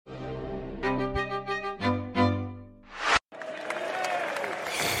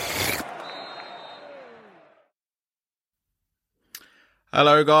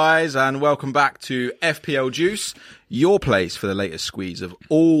Hello guys, and welcome back to FPL Juice, your place for the latest squeeze of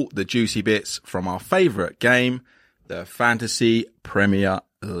all the juicy bits from our favourite game, the Fantasy Premier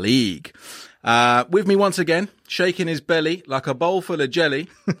League. With me once again, shaking his belly like a bowl full of jelly,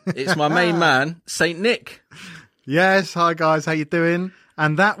 it's my main man, Saint Nick. Yes, hi guys, how you doing?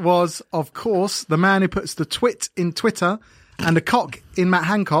 And that was, of course, the man who puts the twit in Twitter and the cock in Matt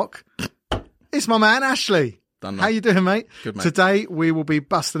Hancock. It's my man, Ashley. How you doing, mate? Good, mate. Today, we will be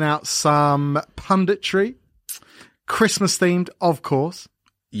busting out some punditry, Christmas themed, of course.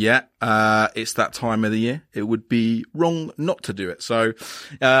 Yeah, it's that time of the year. It would be wrong not to do it. So,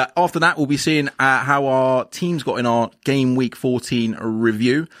 after that, we'll be seeing how our teams got in our game week 14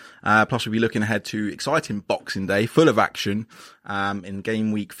 review. Plus we'll be looking ahead to exciting Boxing Day, full of action, in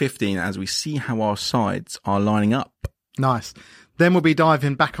game week 15 as we see how our sides are lining up. Nice. Then we'll be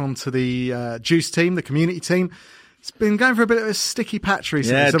diving back onto the Juice team, the community team. It's been going for a bit of a sticky patch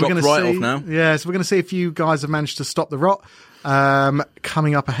recently. Yeah, so we're dropped gonna right see, off now. Yeah, so we're going to see if you guys have managed to stop the rot.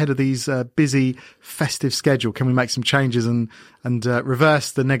 Coming up ahead of these busy festive schedule, can we make some changes and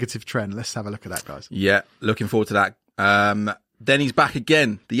reverse the negative trend? Let's have a look at that, guys. Yeah, looking forward to that. Then he's back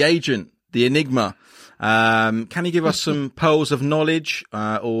again, the agent, the enigma. Can he give us some pearls of knowledge,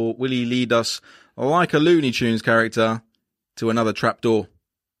 or will he lead us like a Looney Tunes character to another trapdoor?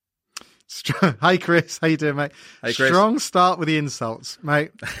 Hey Chris, how you doing, mate? Hey Chris. Strong start with the insults,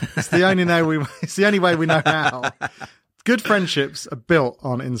 mate. It's the only way we know how. Good friendships are built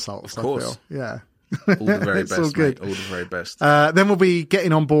on insults. Of course. I feel. Yeah. All the very It's best, all good. mate. All the very best. Then we'll be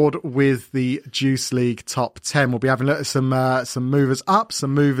getting on board with the Juice League top 10. We'll be having a look at some movers up,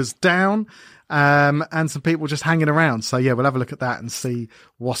 some movers down, and some people just hanging around. So yeah, we'll have a look at that and see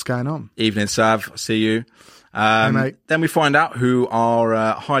what's going on. Evening, Sav. See you. Hey, mate. Then we find out who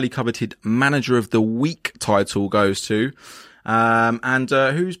our highly coveted Manager of the Week title goes to, and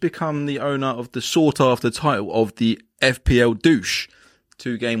who's become the owner of the sought-after title of the FPL Douche.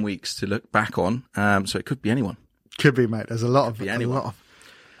 2 game weeks to look back on, so it could be anyone. Could be, mate. There's a lot of anyone.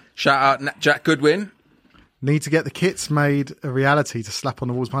 Shout out Jack Goodwin. Need to get the kits made a reality to slap on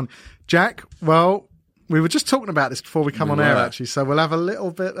the walls behind. Jack, well, we were just talking about this before we come on air, actually, so we'll have a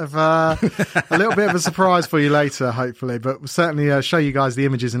little bit of a surprise for you later, hopefully, but we'll certainly show you guys the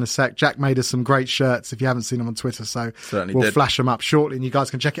images in a sec. Jack made us some great shirts if you haven't seen them on Twitter, so we'll flash them up shortly and you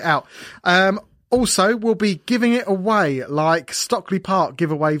guys can check it out. Also, we'll be giving it away like Stockley Park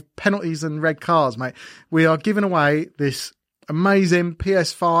giveaway penalties and red cards, mate. We are giving away this amazing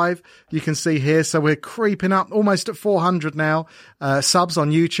PS5 you can see here. So we're creeping up almost at 400 now subs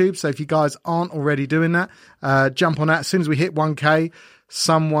on YouTube. So if you guys aren't already doing that, jump on that. As soon as we hit 1K,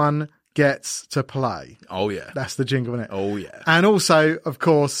 someone gets to play. Oh, yeah. That's the jingle, isn't it? Oh, yeah. And also, of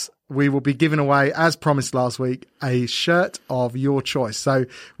course, we will be giving away, as promised last week, a shirt of your choice. So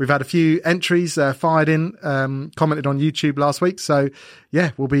we've had a few entries fired in, commented on YouTube last week. So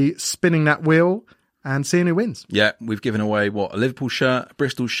yeah, we'll be spinning that wheel and seeing who wins. Yeah, we've given away, a Liverpool shirt, a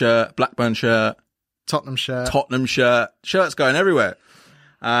Bristol shirt, Blackburn shirt, Tottenham shirt. Shirts going everywhere.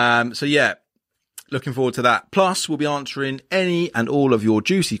 So yeah, looking forward to that. Plus, we'll be answering any and all of your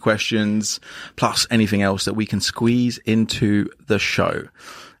juicy questions, plus anything else that we can squeeze into the show.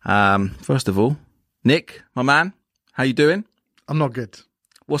 First of all, Nick, my man, how you doing? I'm not good.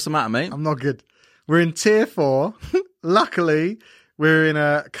 What's the matter, mate? I'm not good. We're in tier 4. Luckily, we're in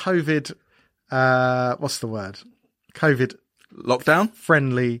a COVID, what's the word? COVID lockdown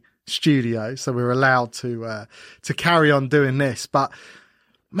friendly studio. So we're allowed to carry on doing this, but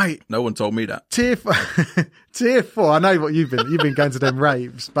mate, no one told me that. Tier 4. I know what you've been going to them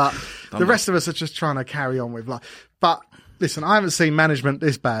raves, but the rest of us are just trying to carry on with life. But listen, I haven't seen management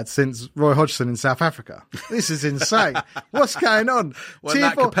this bad since Roy Hodgson in South Africa. This is insane. What's going on? Wasn't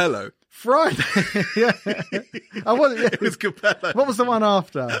that Capello? Friday. Yeah. It was Capello. What was the one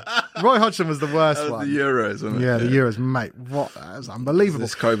after? Roy Hodgson was the worst one. The Euros, wasn't it? Yeah, the Euros, mate. What? That was unbelievable.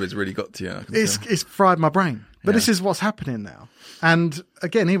 This COVID's really got to you. It's fried my brain. But this is what's happening now. And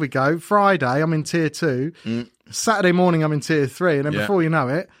again, here we go. Friday, I'm in tier 2. Saturday morning, I'm in tier 3. And then before you know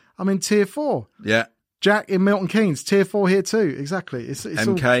it, I'm in tier 4. Yeah. Jack in Milton Keynes, tier 4 here too. Exactly. It's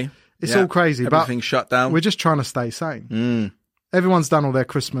MK. All crazy. Everything's shut down. We're just trying to stay sane. Everyone's done all their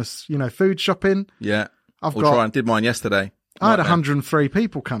Christmas, food shopping. Yeah. Did mine yesterday. I had 103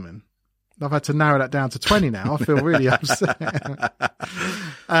 people coming. I've had to narrow that down to 20 now. I feel really upset.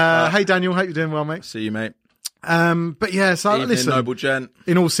 Hey, Daniel. Hope you're doing well, mate. See you, mate. But yeah, so Evening, listen. noble gent.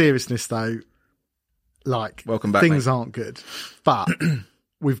 In all seriousness, though, welcome back, things mate. aren't good. But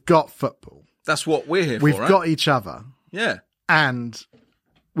we've got football. That's what we're here We've for, right? got each other. Yeah. And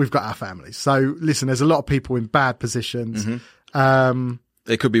we've got our families. So listen, there's a lot of people in bad positions.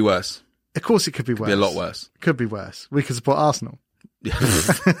 It could be worse. Of course, it could be worse. Be a lot worse. Could be worse. We could support Arsenal.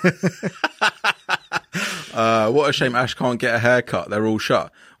 What a shame Ash can't get a haircut. They're all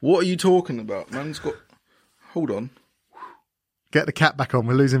shut. What are you talking about? Man's got... Hold on. Get the cap back on.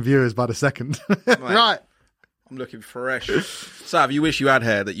 We're losing viewers by the second. Right. I'm looking fresh. Sav, you wish you had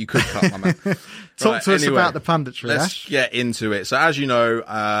hair that you could cut, my man. Talk to us about the punditry, Let's Ash. get into it. So as you know,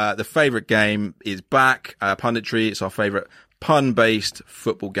 the favourite game is back. Punditry. It's our favourite pun-based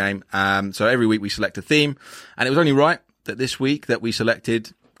football game. So every week we select a theme. And it was only right that this week that we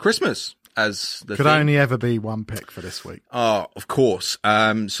selected Christmas as the Could theme. only ever be one pick for this week. Oh, of course.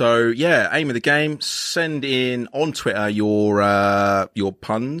 So yeah, aim of the game, send in on Twitter your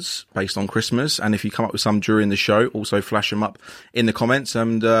puns based on Christmas. And if you come up with some during the show, also flash them up in the comments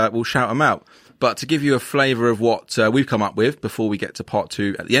and we'll shout them out. But to give you a flavour of what we've come up with before we get to part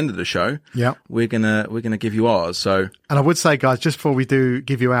 2 at the end of the show, yeah, we're gonna give you ours. So, and I would say, guys, just before we do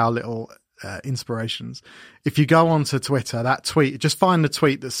give you our little inspirations, if you go onto Twitter, that tweet, just find the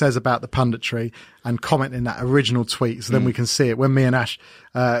tweet that says about the punditry and comment in that original tweet, so then we can see it when me and Ash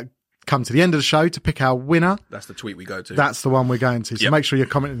come to the end of the show to pick our winner. That's the tweet we go to. That's the one we're going to. So make sure you're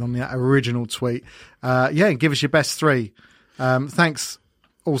commenting on that original tweet. And give us your best 3. Thanks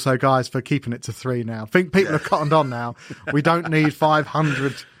also, guys, for keeping it to 3 now. I think people have cottoned on now. We don't need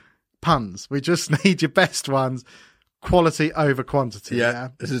 500 puns. We just need your best ones. Quality over quantity. Yeah.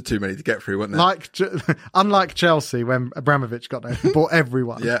 This is too many to get through, wasn't it? Unlike Chelsea when Abramovich got there and bought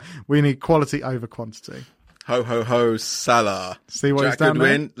everyone. Yeah. We need quality over quantity. Ho, ho, ho, Salah. See what Jack he's done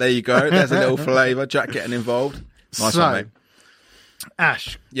Goodwin. There you go. There's a little flavour. Jack getting involved. Nice one, mate.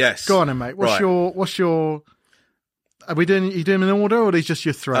 Ash. Yes. Go on then, mate. What's your... Are you doing them in order, or are these just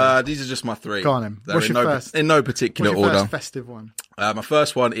your 3? These are just my 3. Go on then. What's your first? In no particular what's your order. First festive one? My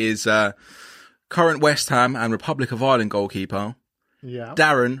first one is current West Ham and Republic of Ireland goalkeeper,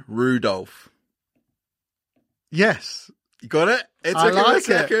 Darren Rudolph. Yes. You got it? It I took like a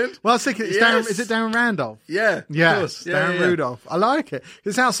second. Well, I was thinking, is it Darren Randolph? Yeah. Yes, Darren Rudolph. I like it.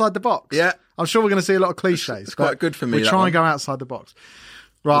 It's outside the box. Yeah. I'm sure we're going to see a lot of cliches. It's quite good for me. We try and go outside the box.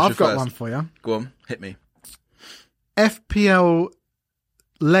 Right, I've got one for you. Go on, hit me. FPL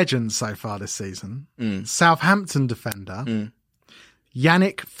legend so far this season, Southampton defender,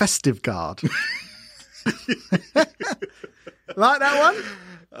 Yannick Festivegard. Like that one?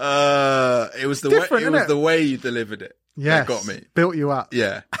 It was the way you delivered it. Yes, that got me. Built you up.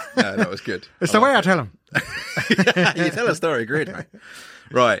 Yeah, no, that was good. It's the way I tell them. You tell a story, great, mate.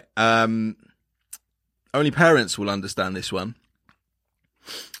 Right. Only parents will understand this one.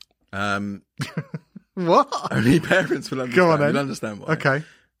 What? Only parents will understand. Go on, then. You'll understand why. Okay.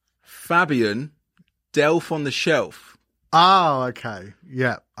 Fabian Delph on the Shelf. Oh, okay.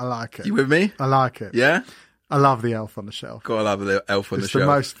 Yeah, I like it. You with me? I like it. Yeah? I love the elf on the shelf. Gotta love the elf on the It's shelf. the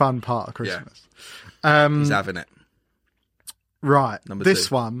most fun part of Christmas. He's having it. Right. Number this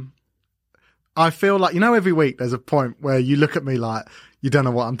 2. one, I feel like, every week there's a point where you look at me like, you don't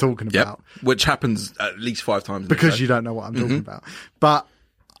know what I'm talking about. Which happens at least 5 times. Because you don't know what I'm talking about. But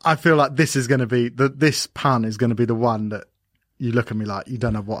I feel like this is going to be, this pun is going to be the one that you look at me like, you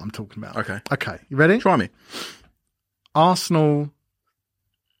don't know what I'm talking about. Okay. You ready? Try me. Arsenal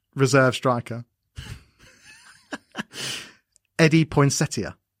reserve striker. Eddie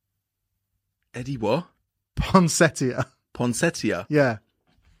Poinsettia. Eddie what? Poinsettia. Poinsettia. Yeah.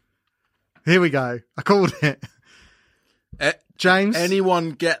 Here we go. I called it. James.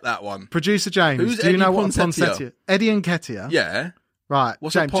 Anyone get that one? Producer James. Who's do you Eddie know what Poinsettia? Poinsettia? Eddie Nketiah. Yeah. Right.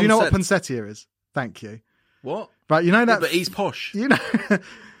 What's James, do you know what Poinsettia is? Thank you. What? Right, you know that. Yeah, but he's posh. You know.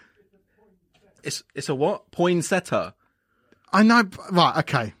 It's a what? Poinsettia. I know. Right.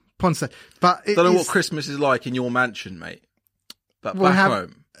 Okay. Poinsettia. But don't know what Christmas is like in your mansion, mate. But we'll back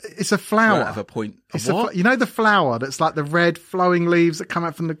home. It's a flower. Have a point. What? You know the flower that's like the red flowing leaves that come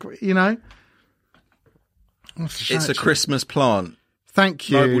out from the. You know. It's a Christmas plant. Thank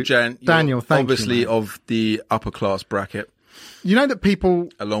you, Noble gent. Daniel. Thank obviously you. Obviously of the upper class bracket. You know that people,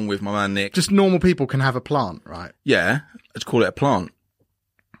 along with my man Nick, just normal people can have a plant, right? Yeah, let's call it a plant.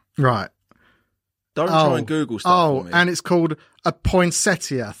 Right. Don't try and Google stuff for me. And it's called a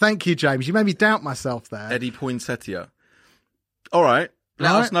poinsettia. Thank you, James. You made me doubt myself there. Eddie Poinsettia. All right.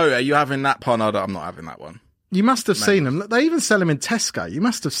 Let us know. Are you having that pun? I'm not having that one. You must have seen them. They even sell them in Tesco. You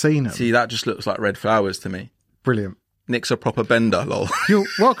must have seen them. See, that just looks like red flowers to me. Brilliant. Nick's a proper bender, lol. You're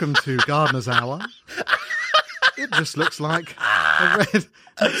welcome to Gardener's Hour. It just looks like a red.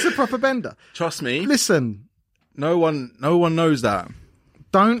 It's a proper bender. Trust me. Listen. No one knows that.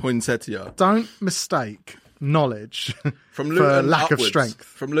 Don't Poinsettia. Don't mistake knowledge From for Luton lack upwards. of strength.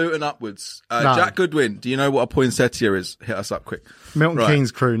 From Luton upwards. No. Jack Goodwin, do you know what a poinsettia is? Hit us up quick. Milton Right.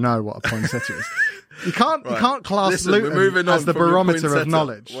 Keynes crew know what a poinsettia is. You can't class Listen, we're Luton moving on as the from your barometer of poinsettia.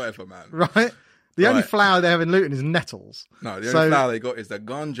 knowledge. Whatever, man. Right? The only Right. flower they have in Luton is nettles. No, the only flower they got is the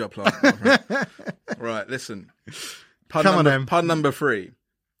ganja plant. my friend. Right, listen. Come on, Pun number 3.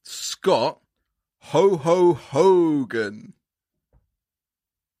 Scott Hogan.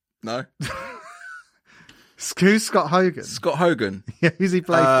 No? Who's Scott Hogan? Scott Hogan. Yeah, who's he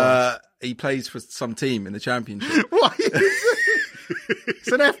played for? He plays for some team in the championship. What is it? It's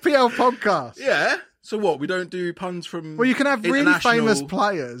an FPL podcast. Yeah. So what? We don't do puns from. Well, you can have really famous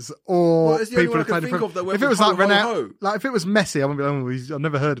players or Well, it's the only people one who I can played think for. of that went If it with was ho, like ho, Ronaldo, ho. like if it was Messi, I wouldn't be. I've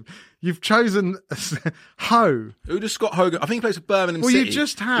never heard of. You've chosen Ho. Who does Scott Hogan? I think he plays for Birmingham Well, City. you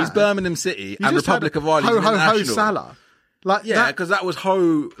just had. He's Birmingham City You and just Republic had of Ireland. Ho He's Ho Ho international. Salah. Like Yeah, that. because that was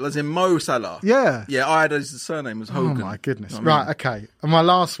Ho, as in Mo Salah. Yeah. Yeah, I had his surname was Oh Hogan. my goodness. You know what I mean? Right. Okay. And my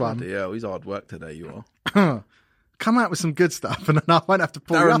last one. Yeah, he's hard work today. You are. Come out with some good stuff, and then I won't have to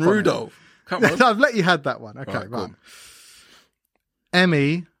pull you up Darren on it. Rudolph. Come on. I've let you had that one. Okay, Right, right. cool.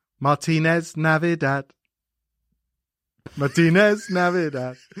 Emmy Martinez Navidad. Martinez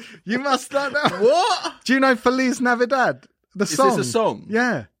Navidad. You must not know. What? Do you know Feliz Navidad? The Is song. this a song?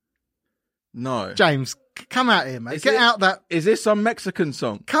 Yeah. No. James, come out here, mate. Is Get it- out that. Is this some Mexican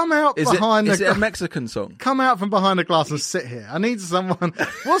song? Come out Is behind it the. a Mexican song? Come out from behind the glass and sit here. I need someone.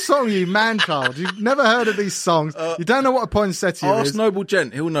 What song are you, man child? You've never heard of these songs. You don't know what a poinsettia Ask is. Noble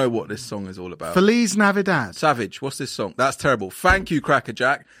Gent. He'll know what this song is all about. Feliz Navidad. Savage. What's this song? That's terrible. Thank you, Cracker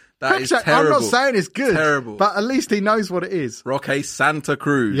Jack. That is Jack, terrible. I'm not saying it's good. Terrible. But at least he knows what it is. Roque Santa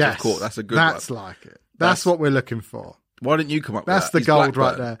Cruz. Yes. Of course. That's a good That's one. like it. That's- That's what we're looking for. Why didn't you come up That's with that? the He's gold Blackburn.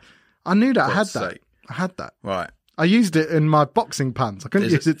 right there. I knew that. I had God's that. sake. I had that. Right. I used it in my boxing puns. I couldn't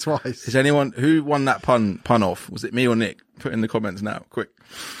Is use it twice. Is anyone who won that pun off? Was it me or Nick? Put in the comments now, quick.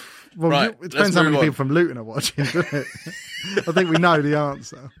 Well, Right, it let's depends how many move on. people from Luton are watching, doesn't it? I think we know the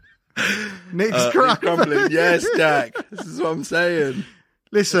answer. Nick's Nick crying. Crumbly. Yes, Jack. This is what I'm saying.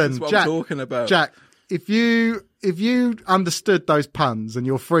 Listen, That's what Jack. I'm talking about. Jack, if you understood those puns and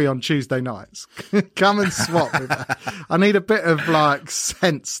you're free on Tuesday nights, come and swap with that. I need a bit of like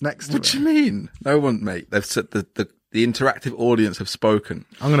sense next to What it. do you mean? No one, mate. They've said the interactive audience have spoken.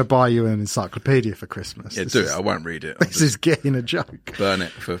 I'm going to buy you an encyclopedia for Christmas. Yeah, This do is- it. I won't read it. I'll This just is getting a joke. burn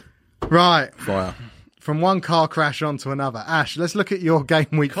it for Right. fire. From one car crash onto another. Ash, let's look at your game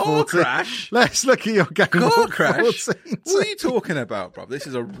week Car 14. crash? Let's look at your game Car week crash? 14. What are you talking about, bro? This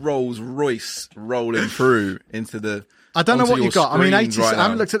is a Rolls Royce rolling through into the. I don't know onto what you your got. I mean, screens 80, right I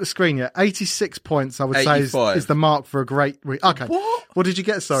haven't now. looked at the screen yet. 86 points, I would say, 85. is the mark for a great week. Okay. What? Did you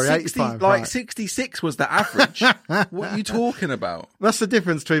get? Sorry, 60, 85. like right. 66 was the average. What are you talking about? That's the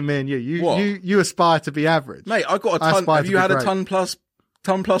difference between me and you. What? You aspire to be average. Mate, I got a I ton. aspire Have to you be had a great.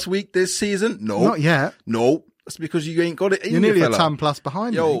 ton plus week this season? No. Not yet. No. That's because you ain't got it in You're nearly you, a fella. ton plus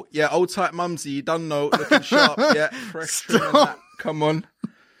behind me. Yo, yeah, old tight mumsy, you done know, looking sharp, yeah, fresh trim and that. Come on.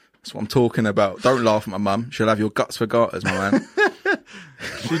 That's what I'm talking about. Don't laugh at my mum. She'll have your guts for garters, my man.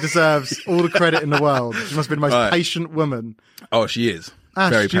 She deserves all the credit in the world. She must be the most Right. patient woman. Oh, she is.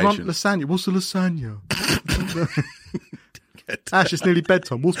 Ash, Very do you patient. want lasagna? What's a lasagna? Ash, it's nearly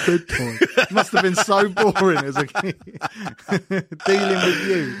bedtime. What's bedtime? It must have been so boring as a kid. Dealing with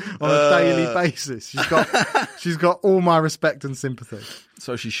you on a daily basis. She's got all my respect and sympathy.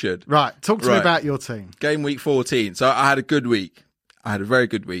 So she should. Right, talk to me Right. about your team. Game week 14. So I had a good week. I had a very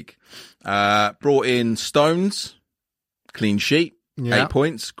good week. Brought in Stones, clean sheet, Yeah. 8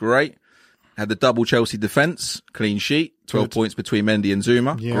 points, great. Had the double Chelsea defence, clean sheet, 12 Good. points between Mendy and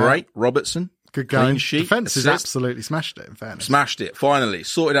Zuma, Yeah. great. Robertson, Good clean going. sheet, Defence has assist. absolutely smashed it, in fairness. Smashed it, finally.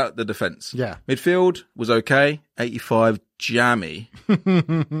 Sorted out the defence. Yeah. Midfield was okay. 85, jammy.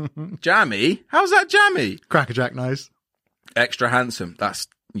 Jammy? How's that jammy? Crackerjack knows. Extra handsome.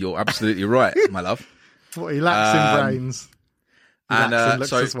 You're absolutely right, my love. What he lacks in brains. He And lacks in looks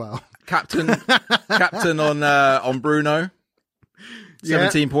so as well. captain on Bruno.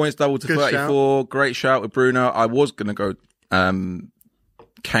 17 points, double to Good 34. Great shout with Bruno. I was going to go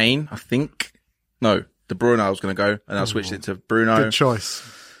Kane, I think. No, De Bruyne I was going to go, and I switched it to Bruno. Good choice.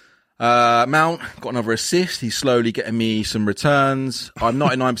 Mount got another assist. He's slowly getting me some returns. I'm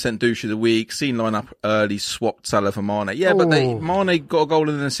 99% douche of the week. Seen line up early, swapped Salah for Mane. Yeah, but Ooh. Mane got a goal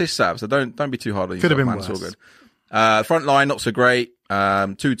and an assist, Sav, so don't be too hard on yourself, Could have been man. It's all worse. good. Front line, not so great.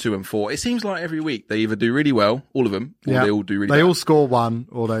 2, 2 and 4. It seems like every week they either do really well, all of them, or Yeah. they all do really They bad. all score one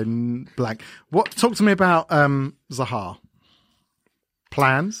or they blank. Talk to me about Zaha.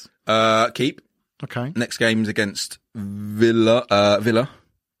 Plans? Keep. Okay. Next game's against Villa,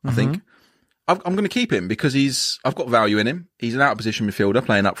 I think. I'm going to keep him because I've got value in him. He's an out of position midfielder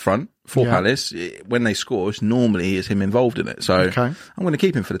playing up front for Palace. When they score, it's normally is him involved in it. So I'm going to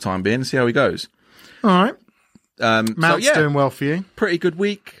keep him for the time being and see how he goes. All right. Mount's doing well for you. Pretty good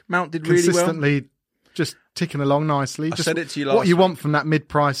week. Mount did really well. Consistently just ticking along nicely. I said it to you last What you want from that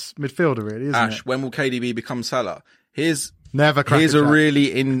mid-price midfielder, really, isn't Ash, it? when will KDB become Salah? Here's Here's a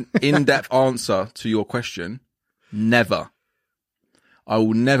really in-depth answer to your question. Never. I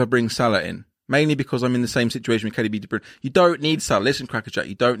will never bring Salah in. Mainly because I'm in the same situation with KDB De Bruyne. You don't need Salah. Listen, Crackerjack,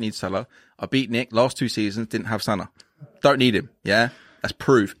 you don't need Salah. I beat Nick last 2 seasons, didn't have Salah. Don't need him, yeah? That's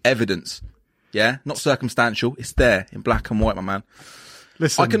proof, evidence, yeah? Not circumstantial. It's there in black and white, my man.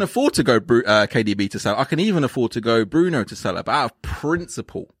 Listen, I can afford to go KDB to Salah. I can even afford to go Bruno to Salah, but out of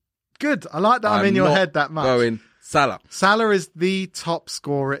principle. Good. I like that I'm in your head that much. Going Salah. Salah is the top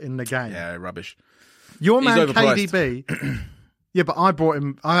scorer in the game. Yeah, rubbish. Your man KDB... Yeah, but I brought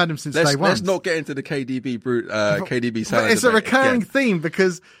him. I had him since day one. Let's not get into the KDB Salah. But it's a recurring theme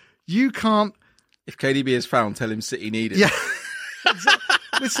because you can't. If KDB is found, tell him City need it. Yeah.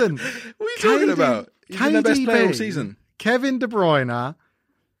 Listen, what are you talking about? He's been the best player all season. Kevin De Bruyne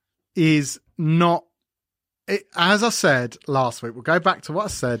is not. As I said last week, we'll go back to what I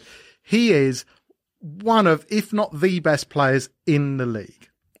said. He is one of, if not the best players in the league.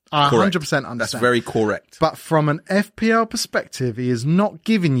 I 100% understand. That's very correct. But from an FPL perspective, he is not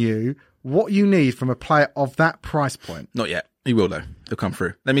giving you what you need from a player of that price point. Not yet. He will, though. He'll come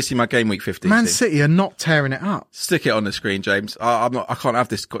through. Let me see my game week 15. Man City are not tearing it up. Stick it on the screen, James. I can't have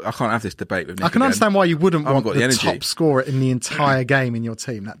this debate with Nick. I can understand why you wouldn't want the energy. top scorer in the entire game in your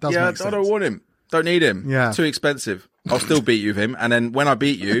team. That does make sense. I don't want him. Don't need him. Yeah. Too expensive. I'll still beat you with him. And then when I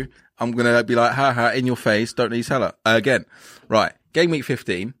beat you, I'm going to be like, ha, in your face. Don't need Salah. Again. Right. Game week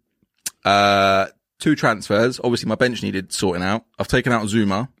 15. 2 transfers. Obviously, my bench needed sorting out. I've taken out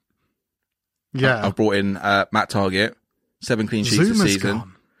Zuma. Yeah. I've brought in Matt Target. 7 clean sheets Zuma's this season.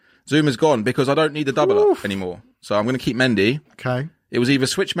 Gone. Zuma's gone because I don't need the double up anymore. So I'm going to keep Mendy. Okay. It was either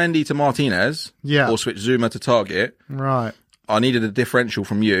switch Mendy to Martinez or switch Zuma to Target. Right. I needed a differential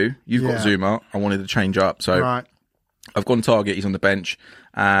from you. You've got Zuma. I wanted to change up. So I've gone Target. He's on the bench.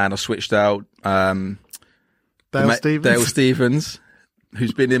 And I switched out Dale Stevens,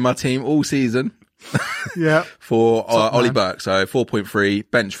 who's been in my team all season. Yeah. For Ollie Burke. So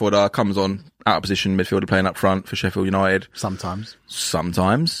 4.3 bench fodder, comes on out of position midfielder playing up front for Sheffield United. Sometimes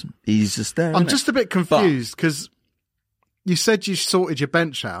he's just there. I'm just a bit confused because you said you sorted your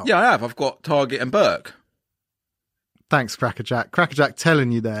bench out. Yeah, I have. I've got Target and Burke. Thanks, Crackerjack. Crackerjack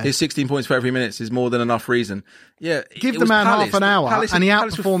telling you there. His 16 points for every minute is more than enough reason. Yeah. Give the man half an hour and he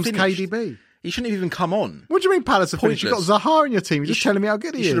outperforms KDB. He shouldn't have even come on. What do you mean Palace are finished? You've got Zaha in your team. You're just telling me how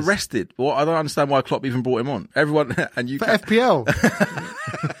good he is. You should have rested. Well, I don't understand why Klopp even brought him on. Everyone and you for FPL.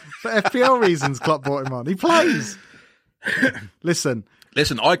 For FPL reasons, Klopp brought him on. He plays. Listen,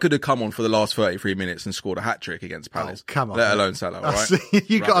 I could have come on for the last 33 minutes and scored a hat-trick against Palace. Oh, come on. Let alone Salah, right?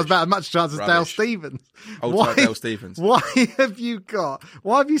 You've got about as much chance as Dale Stevens. Dale Stevens. Why have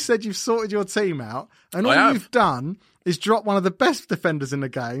you said you've sorted your team out and all you've done is drop one of the best defenders in the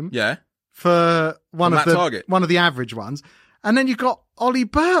game? Yeah. For one of the average ones. And then you've got Ollie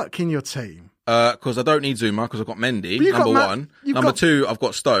Burke in your team. Because I don't need Zuma because I've got Mendy, number one. Number 2, I've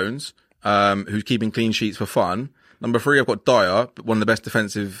got Stones, who's keeping clean sheets for fun. Number 3, I've got Dyer, one of the best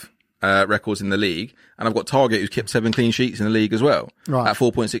defensive records in the league. And I've got Target, who's kept 7 clean sheets in the league as well. Right. At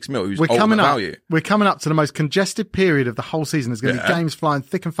 4.6 mil, who's ultimate value. We're coming up to the most congested period of the whole season. There's going to be games flying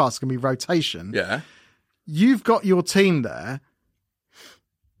thick and fast. It's going to be rotation. Yeah. You've got your team there.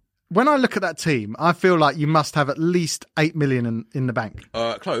 When I look at that team, I feel like you must have at least 8 million in the bank.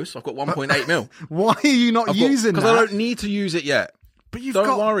 Close. I've got 1.8 mil. Why are you not using that? Because I don't need to use it yet. But you've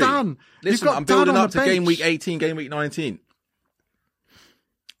got done. Listen, I'm building up to game week 18, game week 19.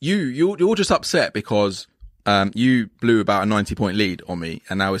 You're just upset because you blew about a 90-point lead on me,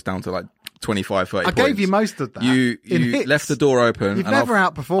 and now it's down to like 25, 30 points. I gave you most of that. You left the door open. You've never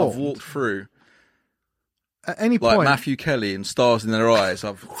outperformed. I've walked through. At any point. Like Matthew Kelly and stars in their eyes.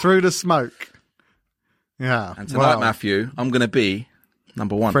 Through the smoke. Yeah. And tonight, Matthew, I'm going to be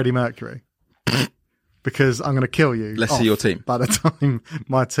number 1. Freddie Mercury. Because I'm going to kill you. Let's see your team. By the time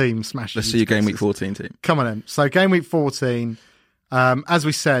my team smashes. Let's see your game week 14 team. Come on in. So game week 14, as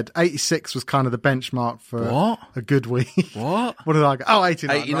we said, 86 was kind of the benchmark for a good week. What? What did I go? Oh,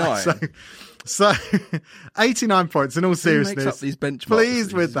 89. 89. Right? So 89 points in all seriousness. Who makes up these benchmarks?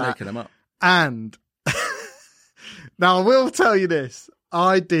 Pleased with that. Making them up. And now I will tell you this.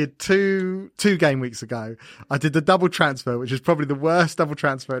 I did two game weeks ago. I did the double transfer, which is probably the worst double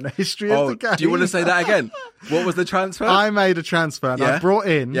transfer in the history of the game. Do you want to say that again? What was the transfer? I made a transfer and I brought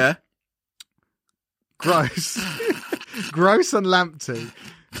in Gross and Lamptey.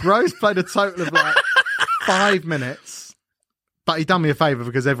 Gross played a total of like 5 minutes, but he done me a favour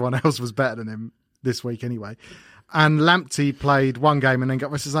because everyone else was better than him this week anyway. And Lamptey played one game and then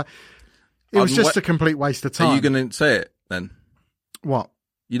got rested. It was just a complete waste of time. Are you going to say it then? What?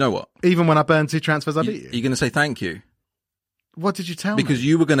 You know what? Even when I burned 2 transfers, I beat you. You're going to say thank you? What did you tell me? Because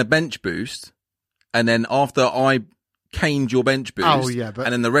you were going to bench boost, and then after I caned your bench boost, and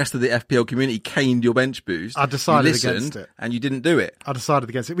then the rest of the FPL community caned your bench boost, I decided against it. And you didn't do it. I decided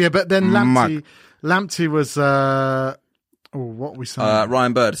against it. Yeah, but then Lamptey was... what were we saying?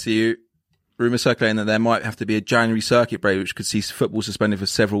 Ryan Bird, see you. Rumour circulating that there might have to be a January circuit break, which could see football suspended for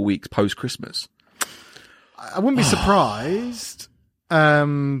several weeks post-Christmas. I wouldn't be surprised.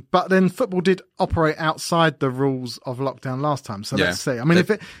 But then football did operate outside the rules of lockdown last time. So let's see. I mean, if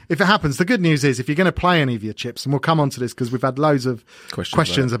it happens, the good news is if you're going to play any of your chips, and we'll come on to this because we've had loads of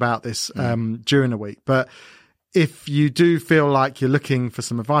questions about this during the week. But if you do feel like you're looking for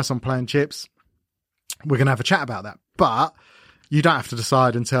some advice on playing chips, we're going to have a chat about that. But you don't have to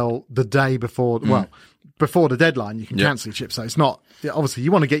decide until the day before, before the deadline, you can cancel your chips. So it's not, obviously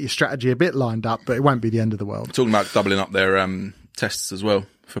you want to get your strategy a bit lined up, but it won't be the end of the world. We're talking about doubling up their tests as well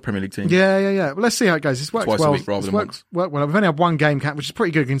for Premier League teams. Yeah. Well, let's see how it goes. This works twice well. A week rather than once. Worked well. We've only had one game camp, which is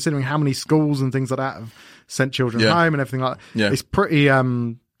pretty good considering how many schools and things like that have sent children home and everything like that. Yeah. It's pretty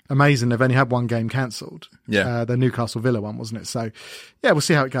amazing they've only had one game cancelled. Yeah. The Newcastle Villa one, wasn't it? So, yeah, we'll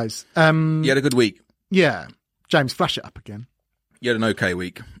see how it goes. You had a good week. Yeah. James, flash it up again. You had an okay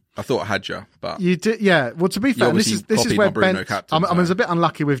week. I thought I had you, but you did. Yeah. Well, to be fair, this is where Ben. I was a bit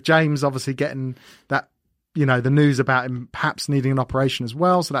unlucky with James, obviously getting that. The news about him perhaps needing an operation as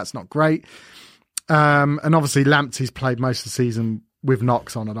well, so that's not great. And obviously, Lamptey's played most of the season with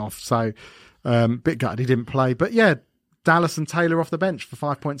knocks on and off, so bit gutted he didn't play. But yeah, Dallas and Taylor off the bench for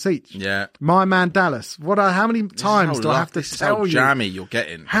 5 points each. Yeah, my man Dallas. How many times do I have to tell you? This is how jammy you're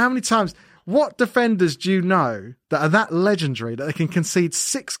getting. How many times? What defenders do you know that are that legendary that they can concede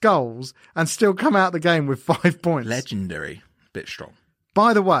 6 goals and still come out the game with 5 points? Legendary. Bit strong.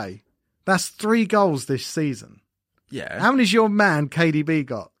 By the way, that's 3 goals this season. Yeah. How many's your man KDB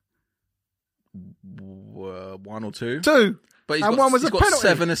got? 1 or 2. 2. But he's got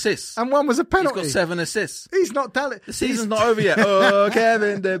 7 assists. And one was a penalty. He's got 7 assists. He's not Dallas. The season's not over yet. Oh,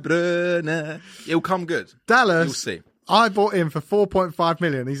 Kevin De Bruyne. It'll come good. Dallas. You'll see. I bought him for 4.5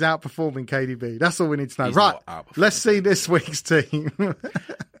 million. He's outperforming KDB. That's all we need to know. Right. Let's see this week's team.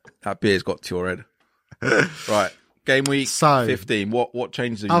 That beer's got to your head. Right. Game week 15. What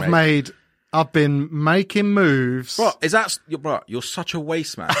changes have you made? I've been making moves. Bro, you're such a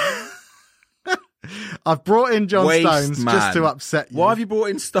waste man. I've brought in John Stones just to upset you. Why have you brought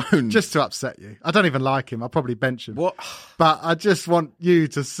in Stones? Just to upset you. I don't even like him. I'll probably bench him. What? But I just want you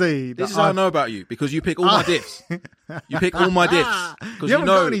to see. This is how I know about you, because you pick all my diffs. You pick all my diffs. You haven't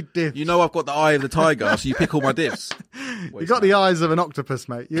got any diffs. You know I've got the eye of the tiger, so you pick all my diffs. You got the eyes of an octopus,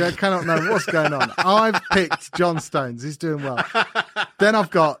 mate. You cannot know what's going on. I've picked John Stones. He's doing well. Then I've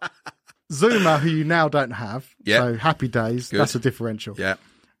got Zuma, who you now don't have. Yep. So happy days. Good. That's a differential. Yeah.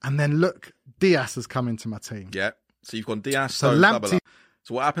 And then look, Diaz has come into my team. Yeah. So you've gone Diaz, Stones, double up.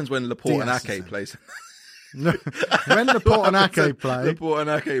 So what happens when Laporte and Ake plays? No, when Laporte and Ake play,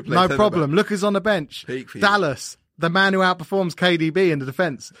 no problem. Look who's on the bench. Dallas, the man who outperforms KDB in the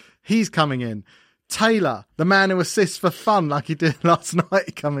defence. He's coming in. Taylor, the man who assists for fun like he did last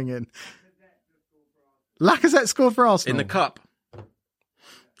night, coming in. Lacazette scored for Arsenal. In the cup.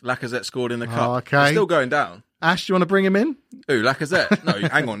 Lacazette scored in the cup. Okay. It's still going down. Ash, do you want to bring him in? Who, Lacazette? No,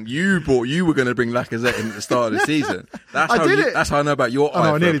 hang on. You were going to bring Lacazette in at the start of the season. That's how I know about your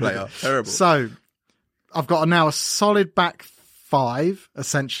eye for a player. Terrible. So, I've got now a solid back 5,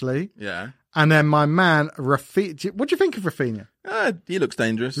 essentially. Yeah. And then my man, Rafinha. What do you think of Rafinha? He looks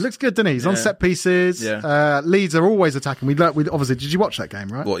dangerous. He looks good, doesn't he? He's on set pieces. Yeah. Leeds are always attacking. We obviously, did you watch that game,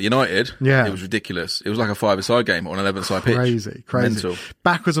 right? What, United? Yeah. It was ridiculous. It was like a 5-a-side game on an 11-a-side pitch. Crazy. Mental.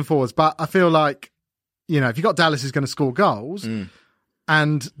 Backwards and forwards. But I feel like, if you got Dallas who's going to score goals,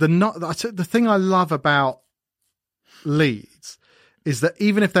 and the thing I love about Leeds is that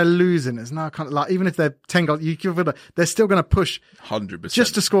even if they're losing, there's no kind of like, even if they're 10 goals, they're still going to push 100%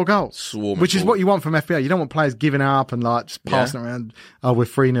 just to score goals, which is what you want from FPL. You don't want players giving up and like just passing around. Oh, we're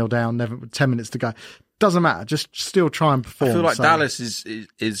 3-0 down, 10 minutes to go. Doesn't matter. Just still try and perform. I feel like Dallas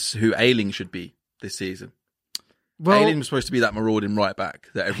is who Ayling should be this season. Well, Ayling was supposed to be that marauding right back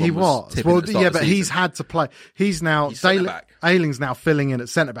that everyone was tipping at the start of the season. He's had to play. He's Ayling's now filling in at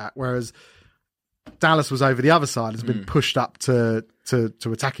centre back, whereas Dallas was over the other side, has been pushed up to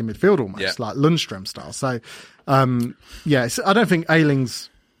attacking midfield almost, like Lundstrom style. So, I don't think Ayling's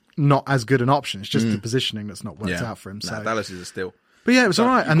not as good an option. It's just the positioning that's not worked out for him. So Dallas is a steal. But yeah, it was all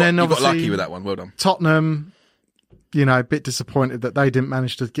right. And then you obviously got lucky with that one. Well done. Tottenham, a bit disappointed that they didn't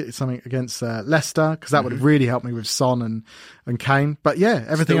manage to get something against Leicester, because that would have really helped me with Son and Kane. But yeah,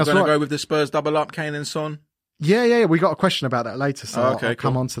 everything else Still going right. to go with the Spurs double up, Kane and Son? Yeah. We got a question about that later, so I'll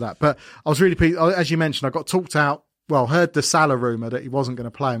come on to that. But I was really pleased. As you mentioned, I got talked out. Well, heard the Salah rumour that he wasn't going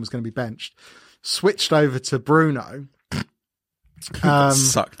to play and was going to be benched. Switched over to Bruno.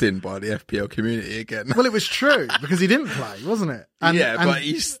 Sucked in by the FPL community again. Well, it was true because he didn't play, wasn't it? And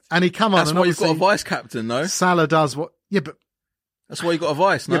he come on. That's and why you've got a vice captain, though. Salah does what? Yeah, but that's why you got a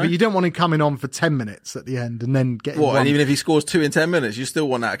vice. No? Yeah, but you don't want him coming on for 10 minutes at the end and then getting what? one. And even if he scores 2 in 10 minutes, you still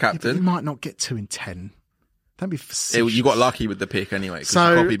want that captain. Yeah, but he might not get 2 in 10. Don't be facetious. You got lucky with the pick anyway because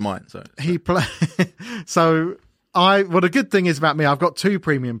you copied mine. So he play. So. The good thing is about me, I've got 2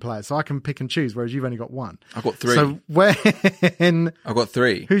 premium players, so I can pick and choose, whereas you've only got 1. I've got 3. So I've got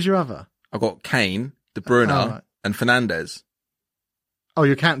 3. Who's your other? I've got Kane, De Bruyne, and Fernandes. Oh,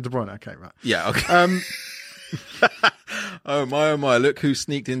 you're counting De Bruyne. Okay, right. Yeah, okay. Oh my, look who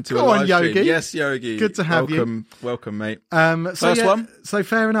sneaked into a live Yogi. stream. Yes, Yogi. Good to have you. Welcome, mate. First one. So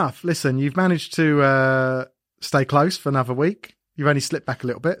fair enough. Listen, you've managed to stay close for another week. You've only slipped back a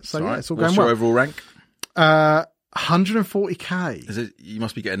little bit. So it's all What's going well. What's your overall rank? 140k. Is it? You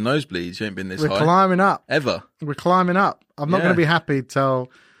must be getting nosebleeds. You ain't been this We're high. We're climbing up. Ever. We're climbing up. I'm not going to be happy till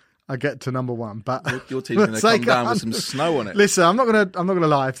I get to number 1. But your team's going to come down with some snow on it. Listen, I'm not going to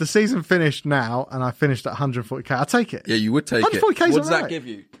lie. If the season finished now and I finished at 140k, I'll take it. Yeah, you would take 140K it. What does that give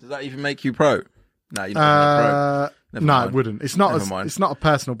you? Does that even make you pro? No, you're not pro. No, it wouldn't. It's not. It's not a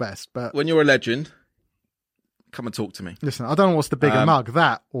personal best. But when you're a legend, come and talk to me. Listen, I don't know what's the bigger mug,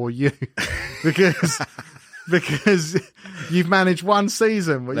 that or you, because you've managed one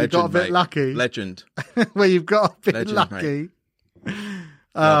season where you got a bit lucky. Legend. Where you've got a bit lucky.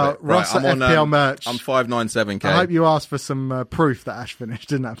 Ross at FPL merch. I'm 597k. I hope you asked for some proof that Ash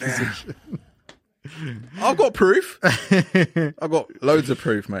finished in that position. I've got proof. I've got loads of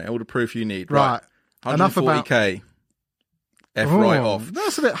proof, mate. All the proof you need. Right. 140k. Right off.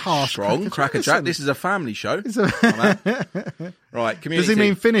 That's a bit harsh. Strong. Cracker Jack. This is a family show. Right. Community. Does he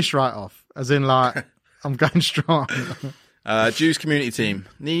mean finish right off? As in like, I'm going strong. Juice community team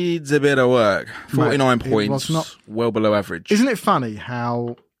needs a bit of work. 49 points, well below average. Isn't it funny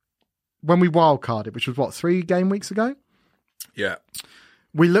how when we wildcarded, which was 3 game weeks ago? Yeah.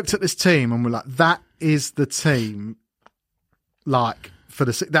 We looked at this team and we're like, that is the team. Like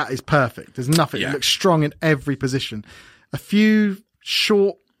that is perfect. There's nothing. It looks strong in every position. A few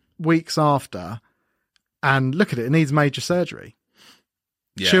short weeks after, and look at it. It needs major surgery.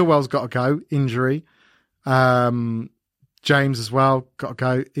 Yeah. Chilwell's got to go, injury. James as well, got to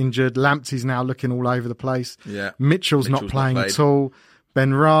go, injured. Lamptey's now looking all over the place. Yeah. Mitchell's not playing at all.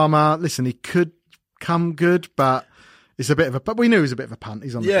 Ben-Rama, listen, he could come good, but it's a bit of a. But we knew he was a bit of a punt.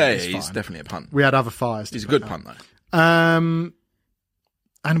 He's on the bench. He's definitely a punt. We had other fires. He's a good punt though.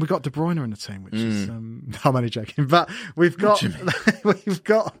 And we got De Bruyne in the team, which is I'm only joking, but we've got we've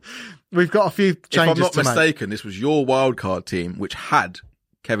got a few changes. If I'm not to mistaken, make. This was your wildcard team, which had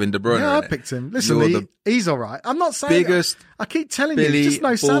Kevin De Bruyne. Yeah, in I picked him. Listen, he's all right. I'm not saying biggest. I keep telling you, he's just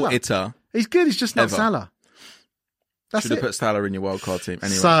no Salah. He's good. He's just not ever. Salah. That's Should have put Salah in your wildcard team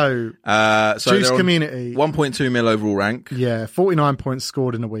anyway. So Juice community 1.2 mil overall rank. Yeah, 49 points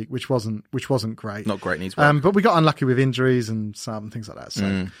scored in a week, which wasn't great. Not great, needs work. But we got unlucky with injuries and some things like that.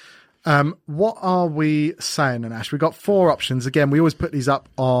 So, what are we saying, then, Ash? We got 4 options. Again, we always put these up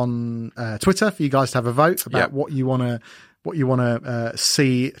on Twitter for you guys to have a vote about what you want to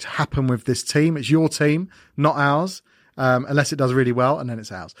see happen with this team. It's your team, not ours, unless it does really well, and then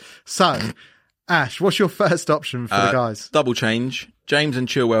it's ours. So. Ash, what's your first option for the guys? Double change. James and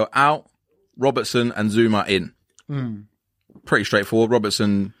Chilwell out. Robertson and Zuma in. Pretty straightforward.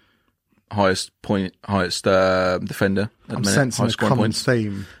 Robertson, highest defender. I'm sensing a common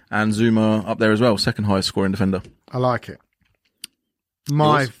theme. And Zuma up there as well. Second highest scoring defender. I like it.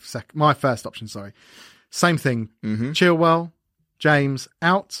 My first option, sorry. Same thing. Chilwell, James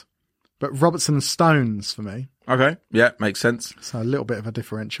out, but Robertson and Stones for me. Okay. Yeah, makes sense. So a little bit of a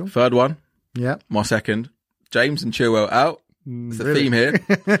differential. Third one. Yeah. My second. James and Chilwell out. It's the theme here.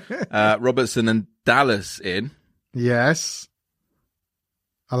 Robertson and Dallas in. Yes.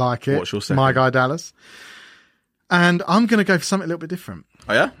 I like it. What's your second? My guy Dallas. And I'm going to go for something a little bit different.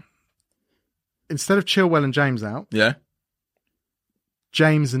 Oh, yeah? Instead of Chilwell and James out. Yeah.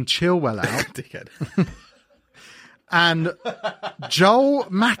 James and Chilwell out. Dickhead. And Joel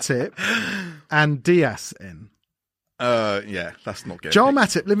Matip and Diaz in. Yeah, that's not good. Joel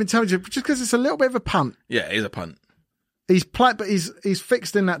Matip, let me tell you, just because it's a little bit of a punt. Yeah, it is a punt. He's played, but he's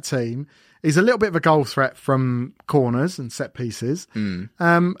fixed in that team. He's a little bit of a goal threat from corners and set pieces.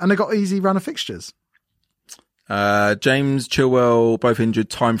 And they got easy run of fixtures. James, Chilwell, both injured.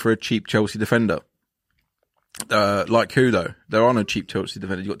 Time for a cheap Chelsea defender. Like who though? There are no cheap Chelsea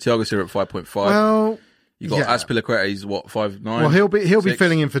defenders. You got Thiago Silva at 5.5. Well, you got Azpilicueta. He's what 5'9". Well, he'll be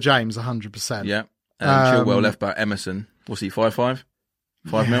filling in for James 100%. Yeah. Chilwell left back. Emerson. What's he? 5'5".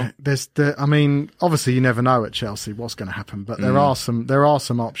 5 mil. I mean, obviously you never know at Chelsea what's going to happen, but there are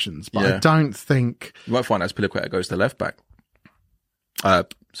some options. But I don't think you might find Azpilicueta goes to left back.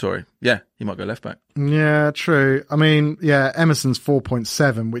 Sorry. Yeah, he might go left back. Yeah, true. I mean, yeah, Emerson's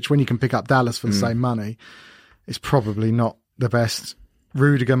 4.7, which when you can pick up Dallas for the same money, is probably not the best.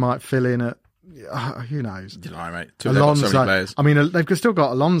 Rudiger might fill in at, who knows? You know, mate. Alonso. So many players. I mean, they've still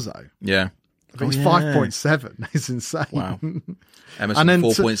got Alonso. Yeah. He's 5.7. It's insane. Wow. Emerson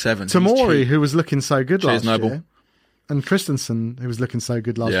 4.7. Tamori, who was looking so good last Noble. year, and Christensen, who was looking so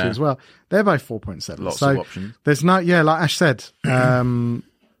good last year as well, they're both 4.7. Lots of options. There's no, like Ash said,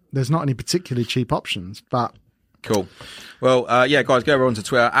 there's not any particularly cheap options, but. Cool. Well, guys, go over onto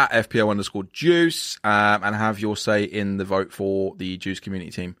Twitter at FPL_Juice and have your say in the vote for the Juice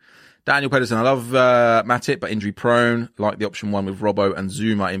community team. Daniel Pedersen, I love Matip, but injury prone. Like the option one with Robbo and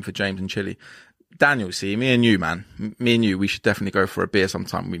Zuma in for James and Chile. Daniel, see, me and you, we should definitely go for a beer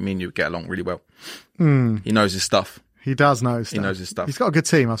sometime. Me and you get along really well. He knows his stuff. He does know his stuff. He knows his stuff. He's got a good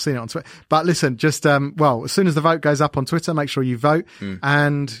team. I've seen it on Twitter. But listen, just, as soon as the vote goes up on Twitter, make sure you vote.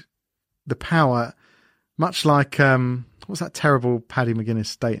 And the power, much like, what's that terrible Paddy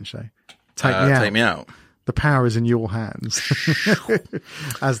McGuinness dating show? Take Me Out. The power is in your hands,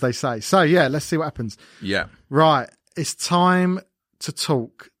 as they say. So, yeah, let's see what happens. Yeah. Right. It's time to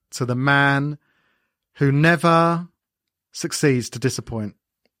talk to the man who never succeeds to disappoint.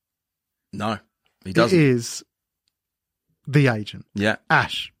 No, he doesn't. It is the agent. Yeah.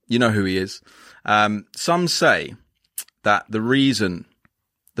 Ash. You know who he is. Some say that the reason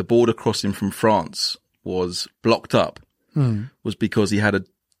the border crossing from France was blocked up was because he had a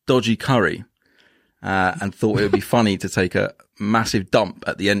dodgy curry and thought it would be funny to take a massive dump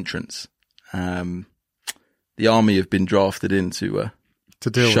at the entrance. The army have been drafted in to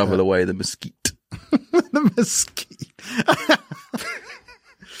shovel away the mesquite. The mesquite.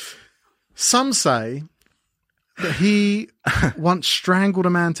 Some say that he once strangled a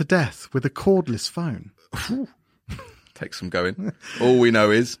man to death with a cordless phone. Takes some going. All we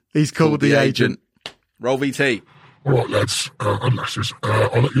know is he's called the agent. Roll VT. All right, lads and lasses,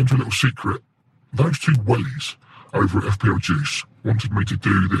 I'll let you into a little secret. Those two wellies over at FPL Juice wanted me to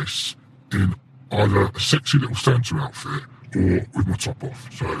do this in either a sexy little Santa outfit or with my top off.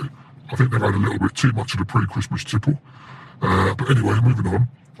 So I think they've had a little bit too much of the pre-Christmas tipple. But anyway, moving on.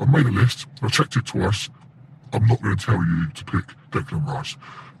 I've made a list. I've checked it twice. I'm not going to tell you to pick Declan Rice.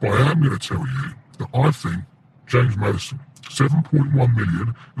 But I am going to tell you that I think James Maddison, 7.1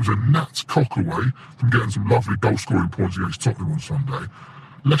 million, was a gnat's cock away from getting some lovely goal-scoring points against Tottenham on Sunday.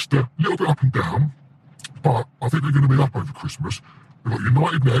 Leicester, a little bit up and down, but I think they're going to be up over Christmas. They've got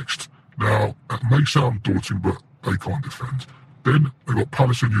United next. Now, that may sound daunting, but they can't defend. Then they've got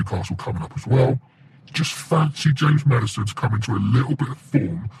Palace and Newcastle coming up as well. Just fancy James Maddison to come into a little bit of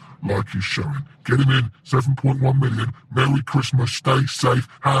form like he's showing. Get him in, 7.1 million. Merry Christmas, stay safe,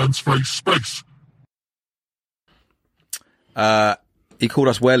 hands, face, space. He called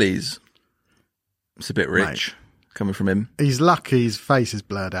us wellies. It's a bit rich coming from him. He's lucky his face is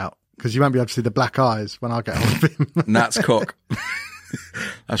blurred out because you won't be able to see the black eyes when I get hold of him. Nat's cock.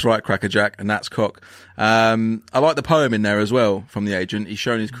 That's right, Cracker Jack, and Nat's cock. I like the poem in there as well from the agent. He's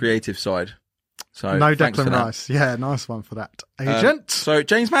shown his creative side. So no Declan Rice. Yeah, nice one for that. Agent. So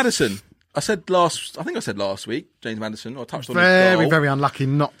James Maddison. I think I said last week, James Maddison, or touched on his goal. Very unlucky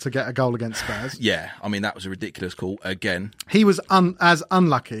not to get a goal against Spurs. Yeah, I mean, that was a ridiculous call again. He was as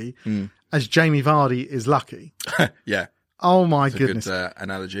unlucky as Jamie Vardy is lucky. Yeah. Oh my goodness. A good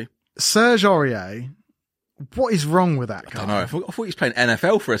analogy. Serge Aurier, what is wrong with that guy? I don't know. I thought he was playing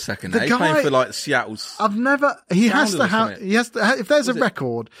NFL for a second. He's playing for like Seattle's. He has to have, if there's a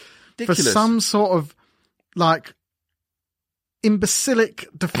record for some sort of like imbecilic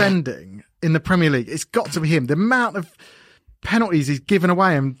defending in the Premier League, it's got to be him. The amount of penalties he's given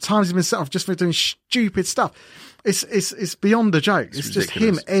away and times he's been set off just for doing stupid stuff. It's beyond a joke. It's just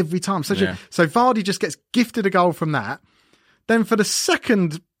him every time. So Vardy just gets gifted a goal from that. Then for the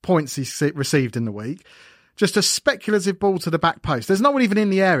second points he received in the week, just a speculative ball to the back post. There's no one even in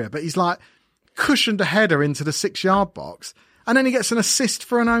the area, but he's like cushioned a header into the 6-yard box And then he gets an assist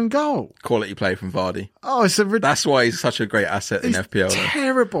for an own goal. Quality play from Vardy. Oh, it's That's why he's such a great asset in FPL.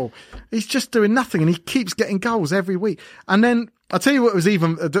 Terrible. He's just doing nothing, and he keeps getting goals every week. And then I'll tell you what was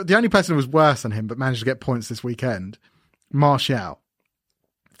even the only person who was worse than him, but managed to get points this weekend. Martial.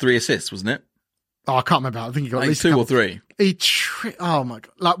 3 assists, wasn't it? Oh, I can't remember. I think he got at Like least 2 or 3. Oh my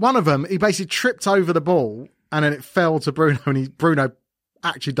god! Like one of them, he basically tripped over the ball, and then it fell to Bruno, and Bruno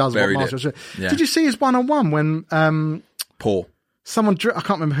actually does Buried what Martial should. Yeah. Did you see his 1-on-1 when Poor. someone, I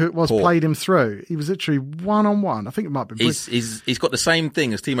can't remember who it was, Poor. played him through? He was literally 1-on-1. I think it might have been He's got the same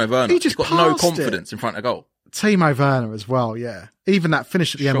thing as Timo Werner. He just He's got no passed confidence in front of goal. Timo Werner as well. Yeah, even that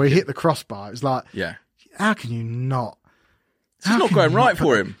finish at the end where he hit the crossbar, it was like, Yeah. how can you not? It's just not going right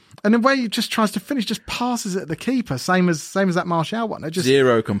for him. And the way he just tries to finish, just passes it at the keeper, same as that Martial one. They're just,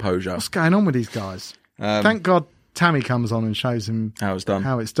 Zero composure. what's going on with these guys? Thank God Tammy comes on and shows him How it's done.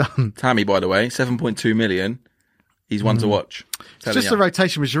 how it's done. Tammy, by the way, 7.2 million. He's one to watch. It's just the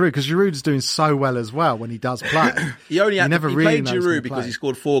rotation with Giroud, because Giroud's doing so well as well when he does play. He never he really played knows when Giroud to because play. he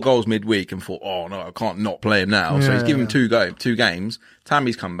scored 4 goals midweek and thought, oh no, I can't not play him now. So he's given him 2 games.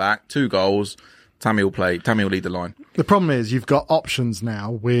 Tammy's come back, 2 goals. Tammy will play. Tammy will lead the line. The problem is you've got options now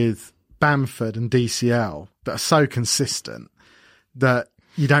with Bamford and DCL that are so consistent that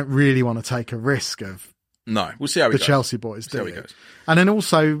you don't really want to take a risk of No, we'll see how it the goes. Chelsea boys, See do how you? it goes. And then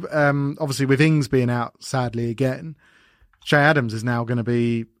also, obviously, with Ings being out sadly again, Jay Adams is now going to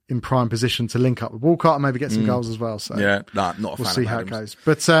be in prime position to link up with Walcott and maybe get some goals as well. So Yeah, not a we'll fan see of how Adams. it goes.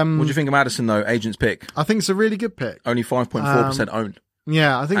 But What do you think of Maddison though? Agent's pick, I think it's a really good pick. only 5.4% owned,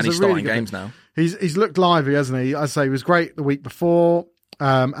 Yeah, I think and it's he's a really starting good games pick. now. He's looked lively, hasn't he? I say he was great the week before,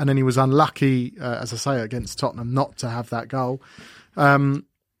 and then he was unlucky, as I say, against Tottenham not to have that goal. And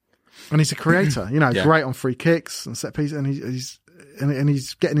he's a creator, Yeah. great on free kicks and set pieces, and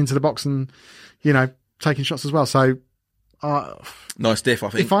he's getting into the box and taking shots as well. So Nice diff, I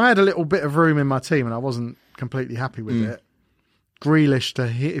think. if I had a little bit of room in my team and I wasn't completely happy with it, Grealish to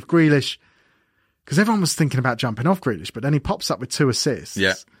hit, if Grealish, because everyone was thinking about jumping off Grealish, but then he pops up with 2 assists.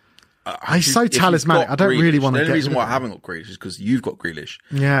 Yeah. He's so If you've talismanic. got I don't really Grealish- want to The get only reason rid why of I haven't got Grealish is because you've got Grealish.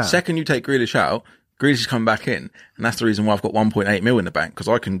 Yeah. Second you take Grealish out, Grealish is coming back in, and that's the reason why I've got 1.8 mil in the bank, because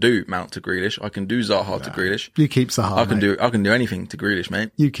I can do Mount to Grealish, I can do Zaha to Grealish, You keep Zaha. I can mate. do anything to Grealish,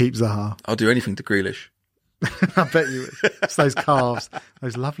 mate. You keep Zaha. I'll do anything to Grealish. I bet you would. It's those calves.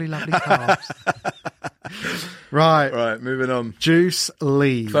 Those lovely, lovely calves. Right. Right, moving on. Juice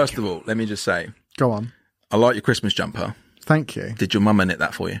League. First of all, let me just say, Go on. I like your Christmas jumper. Thank you. Did your mama knit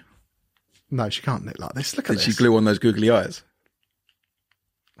that for you? No, she can't knit like this. Look at Did she this. glue on those googly eyes?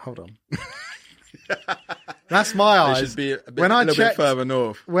 Hold on. That's my They eyes. should be a When I little bit checked- further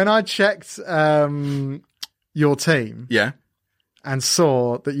north. When I checked your team Yeah, and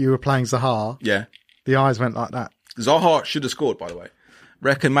saw that you were playing Zaha, yeah. the eyes went like that. Zaha should have scored, by the way.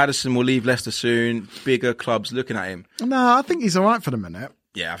 Reckon Maddison will leave Leicester soon. Bigger clubs looking at him. No, I think he's all right for the minute.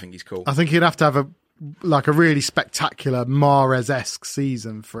 Yeah, I think he's cool. I think he'd have to have a really spectacular Mahrez-esque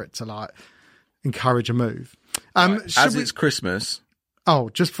season for it to encourage a move. As it's Christmas.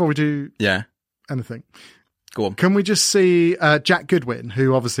 Just before we do Yeah, anything, go on. can we just see Jack Goodwin,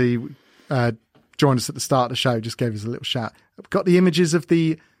 who obviously joined us at the start of the show, just gave us a little shout. Got the images of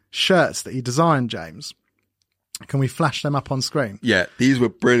the shirts that he designed, James. Can we flash them up on screen? Yeah, these were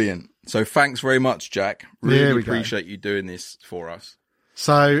brilliant. So thanks very much, Jack. There Really we go. appreciate you doing this for us.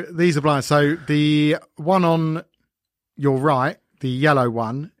 So these are blind. So the one on your right, the yellow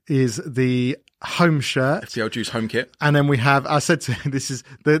one, is the home shirt. FPL Juice home kit. And then we have, I said to this is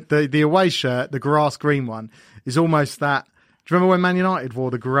the away shirt, the grass green one, is almost that. Do you remember when Man United wore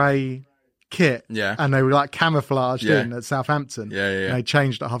the grey kit? Yeah. And they were like camouflaged Yeah. in at Southampton. Yeah. And they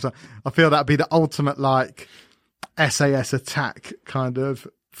changed at half time. I feel that'd be the ultimate SAS attack kind of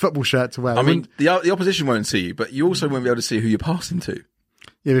football shirt to wear. I mean, the opposition won't see you, but you also won't be able to see who you're passing to.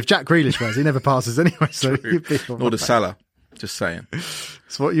 Yeah, if Jack Grealish wears, he never passes anyway. So you'd be all Nor right. does Salah. Just saying.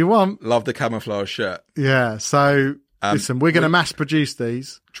 It's what you want. Love the camouflage shirt. Yeah. So listen, we're going to mass produce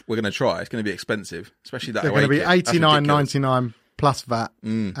these. We're going to try. It's going to be expensive, especially that They're away going to be kit. That's ridiculous. $89.99 plus VAT,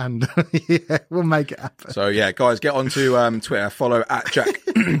 and yeah, we'll make it happen. So yeah, guys, get onto Twitter. Follow at Jack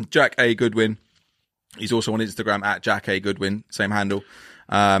Jack A Goodwin. He's also on Instagram at Jack A Goodwin, same handle.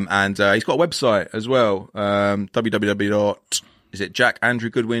 And he's got a website as well.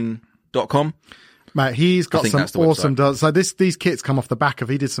 www.jackandrewgoodwin.com. Mate, he's got think some that's the awesome. website. So these kits come off the back of.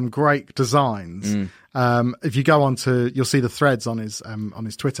 He did some great designs. If you go you'll see the threads on his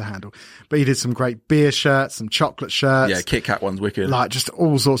Twitter handle. But he did some great beer shirts, some chocolate shirts. Yeah, Kit Kat one's wicked. like just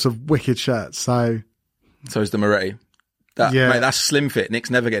all sorts of wicked shirts. So So is the Moretti. Yeah. Mate, that's slim fit. Nick's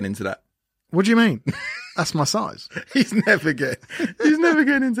never getting into that. what do you mean? That's my size. He's never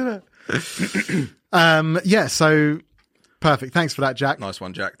getting into that. Yeah, so perfect. Thanks for that, Jack. Nice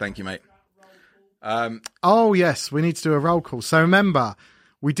one, Jack. Thank you, mate. Oh, yes, we need to do a roll call. So remember,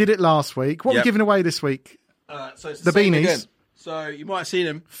 we did it last week. What are we giving away this week? So it's The same beanies. again. So you might have seen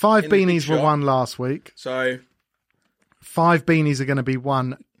him. 5 in the big beanies were shop. won last week. So 5 beanies are going to be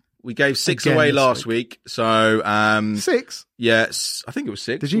won. we gave 6 Again away this last week. So 6? yes, I think it was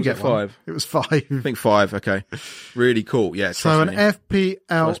 6. Did you Was get it one? 5? It was 5. I think 5. Okay, really cool. Yeah. So an trust me.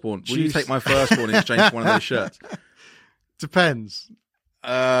 FPL Firstborn. Will you juice- take my firstborn in exchange for one of those shirts? Depends. Did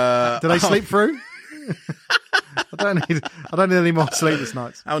Oh. they sleep through? I don't need any more sleepless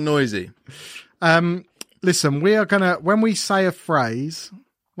nights. How noisy. Listen, we are gonna, when we say a phrase,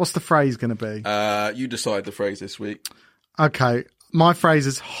 what's the phrase gonna be? You decide the phrase this week. Okay, my phrase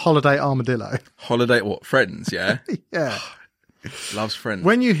is holiday armadillo. Holiday, what? Friends, yeah? Yeah. Loves friends.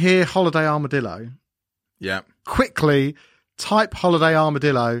 When you hear holiday armadillo, Yeah. quickly type holiday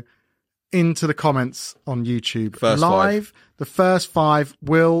armadillo into the comments on YouTube. First Live, the first 5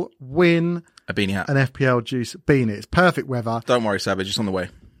 will win A beanie hat. an FPL juice beanie. It's perfect weather. Don't worry, Savage. It's on the way.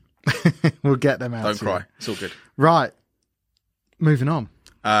 We'll get them out. Don't to cry. you. It's all good. Right. Moving on.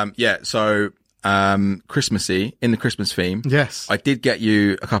 Yeah, so Christmassy, in the Christmas theme, Yes. I did get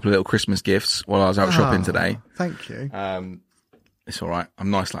you a couple of little Christmas gifts while I was out shopping today. Thank you. It's all right.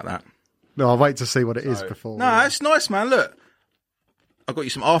 I'm nice like that. No, I'll wait to see what it is before. No, it's nice, man. Look, I got you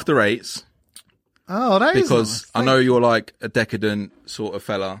some After Eights Oh, that is because nice. I know you're like a decadent sort of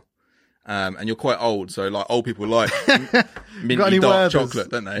fella. And you're quite old, so like old people like minty any dark Werthers? chocolate,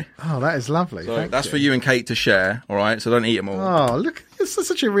 don't they? Oh, that is lovely. So Thank that's you. for you and Kate to share, all right? So don't eat them all. Oh, look, it's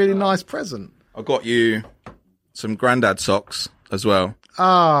such a really nice present. I got you some Grandad socks as well.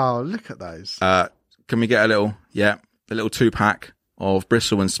 Oh, look at those. Can we get a little 2-pack of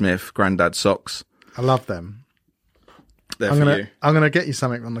Bristol and Smith Grandad socks? I love them. They're I'm for gonna you. get you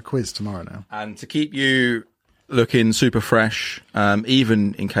something on the quiz tomorrow now. And to keep you looking super fresh,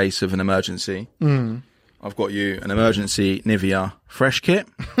 even in case of an emergency, I've got you an emergency Nivea fresh kit,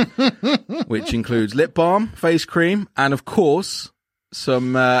 which includes lip balm, face cream, and of course,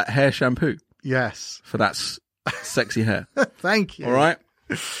 some hair shampoo Yes. for that sexy hair. Thank you. All right?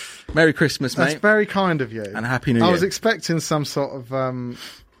 Merry Christmas, That's mate. very kind of you. And Happy New I Year. was expecting some sort of,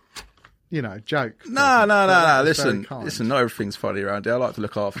 joke. No. That was Listen, very kind. listen. Not everything's funny around here. I like to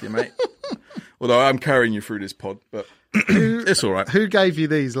look after you, mate. Although I'm carrying you through this pod, but it's all right. Who gave you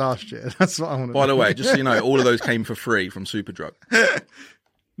these last year? That's what I want to By know. the way, just so you know, all of those came for free from Superdrug.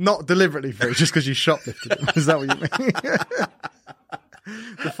 Not deliberately free, just because you shoplifted them. Is that what you mean?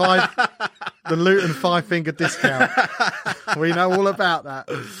 The Luton 5-finger discount. We know all about that.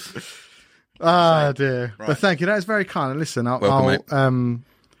 Ah, dear. Right. But thank you. That is very kind. And listen, Welcome,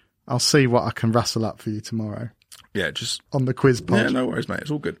 I'll see what I can rustle up for you tomorrow Yeah, just on the quiz pod. yeah, no worries, mate. It's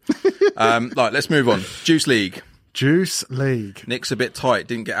all good. Right, let's move on. Juice League. Juice League. Nick's a bit tight.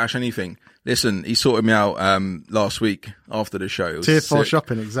 Didn't get Ash anything. Listen, he sorted me out last week after the show. It was Tier 4 sick.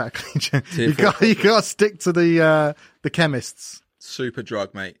 shopping, exactly. Tier you 4. got to stick to the chemists.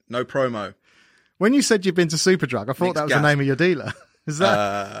 Superdrug, mate. No promo. When you said you've been to Superdrug, I thought Nick's that was gas. the name of your dealer. Is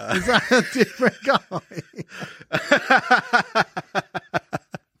that a different guy?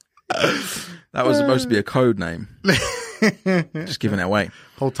 That was supposed to be a code name. Just giving it away.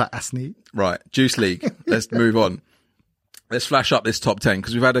 Holter Asney. Right, Juice League. Let's move on. Let's flash up this top 10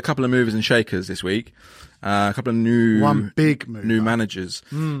 because we've had a couple of movers and shakers this week. A couple of One big move. new managers.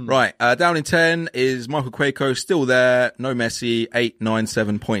 Right, down in 10 is Michael Quaco, still there. No Messi, 8, 9,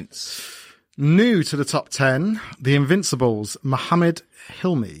 7 points. New to the top 10, the Invincibles, Mohamed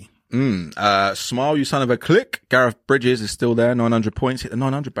Hilmi. Smile, you son of a click. Gareth Bridges is still there, 900 points. Hit the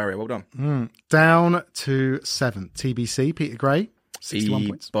 900 barrier. Well done. Down to 7th, TBC, Peter Gray, 61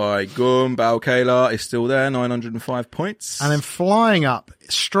 points. By Gum, Balkela is still there, 905 points. And then flying up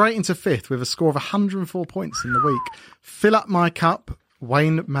straight into 5th with a score of 104 points in the week. Fill up my cup,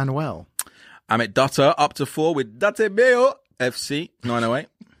 Wayne Manuel. Amit Dutta up to 4 with Date Beo FC, 908.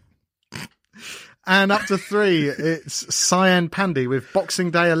 And up to 3, it's Cyan Pandy with Boxing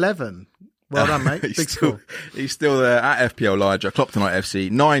Day 11. Well done, mate. Big score. He's still there at FPL Elijah, Cloptonite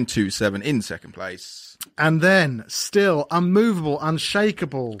FC, 927 in second place. And then still unmovable,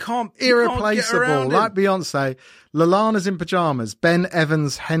 unshakable, You can't get irreplaceable, around him. like Beyonce. Lalana's in pajamas. Ben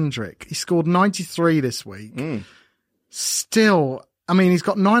Evans Hendrick. He scored 93 this week. Still, I mean, he's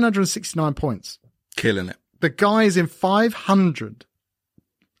got 969 points. Killing it The guy is in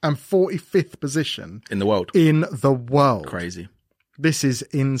 545th position in the world. in the world. Crazy. This is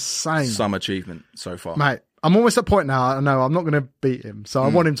insane. Some achievement so far. Mate, I'm almost at a point now. I know I'm not going to beat him, so I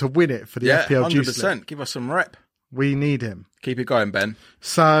want him to win it for the FPL Juice League. 100%. Give us some rep. We need him. Keep it going, Ben.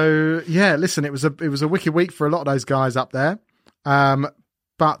 So yeah, listen, it was a wicked week for a lot of those guys up there.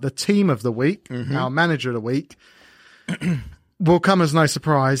 But the team of the week, our manager of the week, will come as no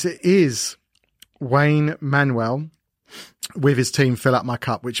surprise. It is Wayne Manuel with his team Fill Up My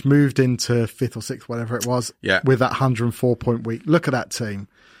Cup, which moved into 5th or 6th, whatever it was, with that 104-point week. Look at that team.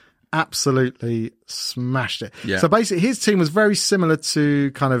 Absolutely smashed it. Yeah. So basically his team was very similar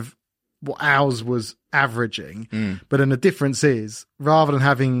to kind of what ours was averaging. But then the difference is, rather than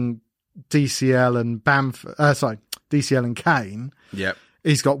having DCL and DCL and Kane,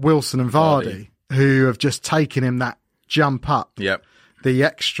 he's got Wilson and Vardy, who have just taken him that jump up. The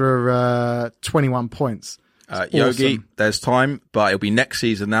extra 21 points. Yogi, there's time, but it'll be next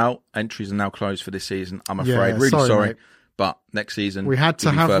season now. Entries are now closed for this season, I'm afraid. Really sorry. Mate. But next season, we had to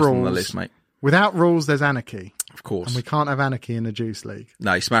have first rules. On the list, mate. Without rules, there's anarchy. Of course. And we can't have anarchy in the Juice League.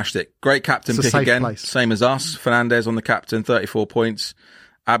 No, he smashed it. Great captain pick again. Place. Same as us. Fernandez on the captain, 34 points.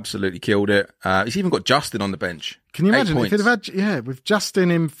 Absolutely killed it. He's even got Justin on the bench. Can you imagine if he'd have had, with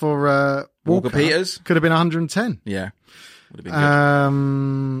Justin in for Walker Peters? Could have been 110. Yeah. Would have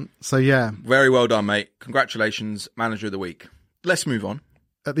been good. So yeah. Very well done, mate. Congratulations, manager of the week. Let's move on.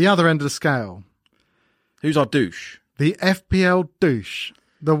 At the other end of the scale. Who's our douche? The FPL douche.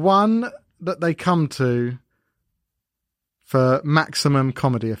 The one that they come to for maximum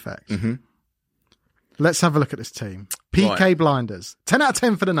comedy effect. Let's have a look at this team. PK Blinders. 10 out of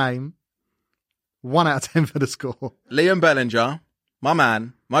 10 for the name. 1 out of 10 for the score. Liam Bellinger. My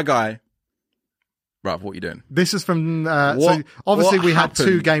man. My guy. Right, what are you doing? This is from... so obviously we had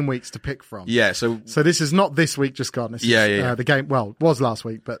 2 game weeks to pick from. Yeah, so this is not this week just gone. This is, the game... Well, it was last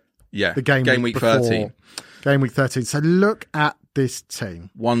week, but the game week 13. Game week 13. So look at this team.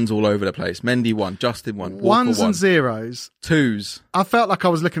 Ones all over the place. Mendy 1, Justin 1, Walker ones 1. and zeros. Twos. I felt like I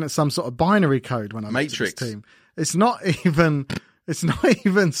was looking at some sort of binary code when I looked at this team. It's not even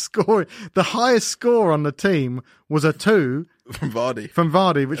scoring. The highest score on the team was a 2 from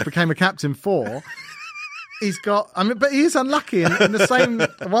Vardy, which became a captain 4. He's got, but he is unlucky in the same,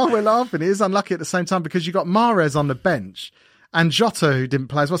 while we're laughing, he is unlucky at the same time because you got Mahrez on the bench and Jota, who didn't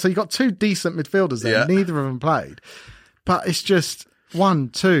play as well. So you got 2 decent midfielders there. Neither of them played. But it's just 1,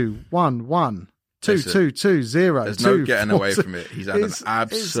 2, 1, 1, 2, 2, 2, 0. There's 2, no getting 4, away from it. He's had an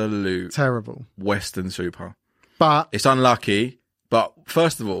absolute terrible Western super. But it's unlucky. But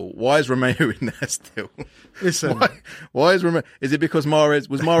first of all, why is Romeo in there still? Listen. Why is Romeo? Is it because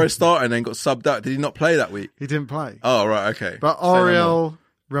Mahrez starting and then got subbed out? Did he not play that week? He didn't play. Oh, right, okay. But Oriel,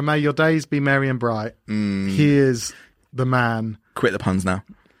 Romeo, your days be merry and bright. He is the man. Quit the puns now.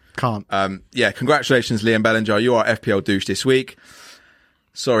 Can't. Congratulations, Liam Bellinger. You are FPL douche this week.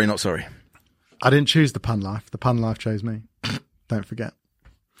 Sorry, not sorry. I didn't choose the pun life. The pun life chose me. Don't forget.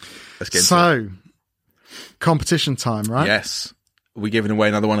 Let's get into it. Competition time, right? Yes. Are we giving away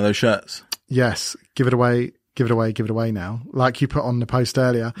another one of those shirts? Yes. Give it away now. Like you put on the post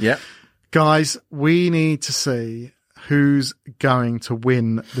earlier. Yeah. Guys, we need to see who's going to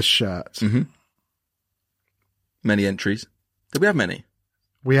win the shirt. Many entries. Did we have many?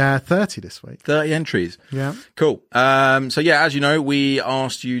 We had 30 this week. 30 entries. Yeah. Cool. As you know, we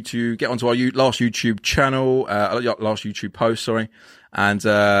asked you to get onto our last YouTube channel, last YouTube post, sorry, and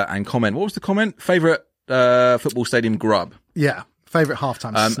comment. What was the comment? Favourite football stadium grub? Yeah. Favourite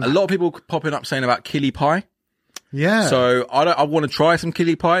halftime snack. A lot of people popping up saying about Killy Pie. Yeah. So I want to try some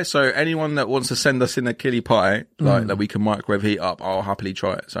Killy Pie. So anyone that wants to send us in a Killy Pie, that we can microwave heat up, I'll happily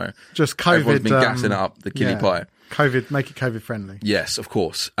try it. So just COVID. Everyone's been gassing it up, the Killy Pie. Make it COVID friendly. Yes, of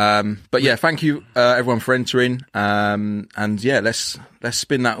course. But yeah, thank you everyone for entering. Let's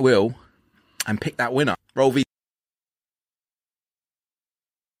spin that wheel and pick that winner. Roll V.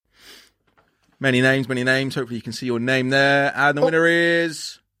 Many names. Hopefully you can see your name there. And the winner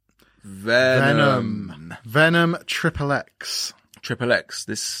is Venom. Venom Triple X. Triple X.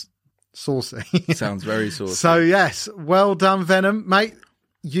 This saucy. Sounds very saucy. So yes, well done, Venom, mate.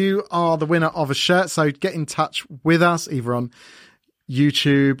 You are the winner of a shirt. So get in touch with us either on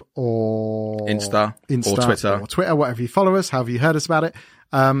YouTube or Insta or Twitter, whatever you follow us, however you heard us about it.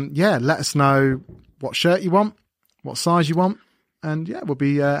 Let us know what shirt you want, what size you want. And we'll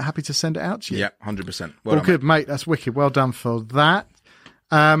be happy to send it out to you. Yeah, 100%. Well done, good, mate. That's wicked. Well done for that.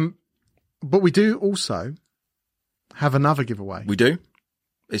 But we do also have another giveaway. We do.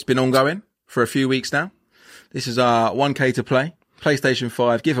 It's been ongoing for a few weeks now. This is our 1K to play, PlayStation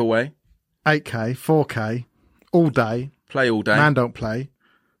 5 giveaway. 8K, 4K, all day. Play all day. Man don't play.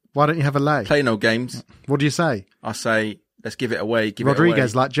 Why don't you have a lay? Play no games. What do you say? I say, let's give it away.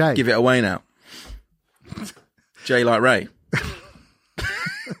 Rodriguez like Jay. Give it away now. J like Ray.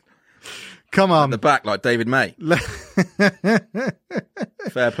 Come on. The back like David May.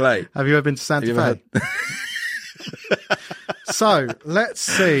 Fair play. Have you ever been to Santa Fe? So let's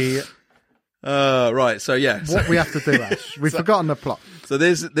see. Right. So yeah. What we have to do, Ash. We've forgotten the plot. So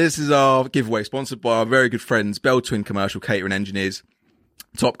this is our giveaway sponsored by our very good friends, Bell Twin Commercial Catering Engineers.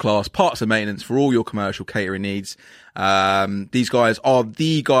 Top class parts and maintenance for all your commercial catering needs. These guys are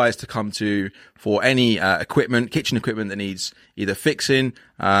the guys to come to for any kitchen equipment that needs either fixing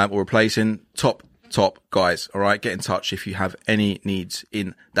or replacing. Top guys. All right, get in touch if you have any needs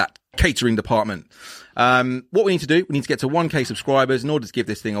in that catering department. What we need to do, we need to get to 1K subscribers in order to give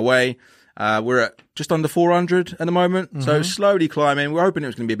this thing away. We're at just under 400 at the moment, so slowly climbing. We're hoping it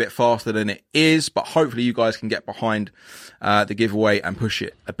was going to be a bit faster than it is, but hopefully you guys can get behind the giveaway and push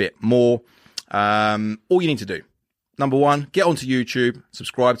it a bit more. All you need to do, number one, get onto YouTube,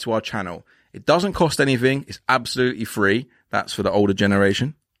 subscribe to our channel. It doesn't cost anything. It's absolutely free. That's for the older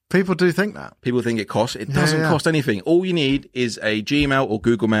generation. People do think that. People think it costs. It doesn't cost anything. All you need is a Gmail or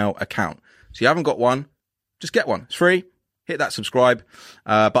Google Mail account. So you haven't got one, just get one. It's free. Hit that subscribe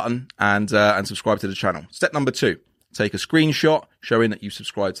button and subscribe to the channel. Step number 2, take a screenshot showing that you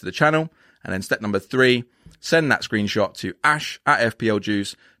subscribed to the channel. And then step number 3, send that screenshot to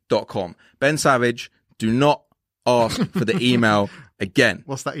ash@fpljuice.com. Ben Savage, do not ask for the email again.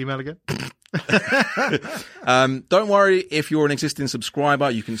 What's that email again? Don't worry if you're an existing subscriber,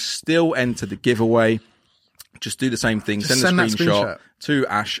 you can still enter the giveaway. Just do the same thing. Send the screenshot to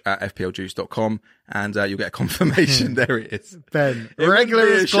ash@fpljuice.com and you'll get a confirmation. There it is. Ben, it regular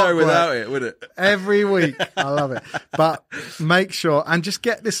wouldn't be a show without it, would it? Every week. I love it. But make sure and just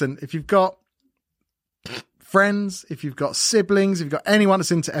listen, if you've got friends, if you've got siblings, if you've got anyone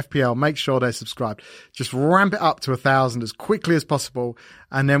that's into FPL, make sure they're subscribed. Just ramp it up to 1,000 as quickly as possible,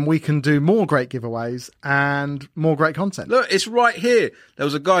 and then we can do more great giveaways and more great content. Look, it's right here. There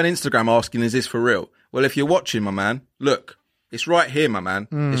was a guy on Instagram asking, is this for real? Well, if you're watching, my man, look, it's right here, my man.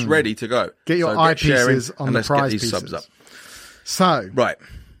 It's ready to go. Get your eyepieces on the prize pieces. Subs up. So, right.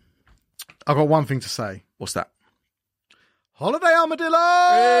 I've got one thing to say. What's that? Holiday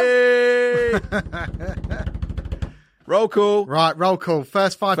Armadillo! Hey! Roll call. Right, roll call.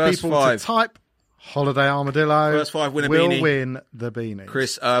 First five people to type Holiday Armadillo. First 5 win a will beanie. Win the beanie.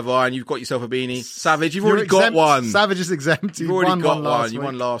 Chris Irvine, you've got yourself a beanie. Savage, you've already got one. Savage is exempt. You've already got one. You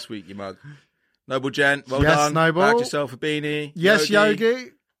won last week, you mug. Noble Gent, well done. Noble. Bagged yourself a beanie. Yes,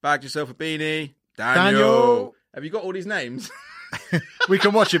 Yogi. Bagged yourself a beanie. Daniel. Have you got all these names? We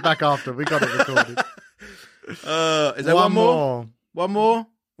can watch it back after. We got it recorded. Is there one more? One more?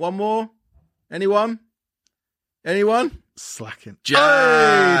 Anyone? Slacking.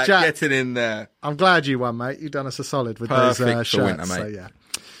 Jack, getting in there. I'm glad you won, mate. You've done us a solid with Perfect those shirts. Winter, mate. So, yeah.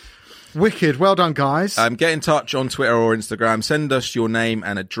 Wicked. Well done, guys. Get in touch on Twitter or Instagram. Send us your name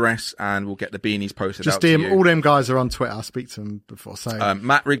and address, and we'll get the beanies posted out to you. All them guys are on Twitter. I'll speak to them before. So,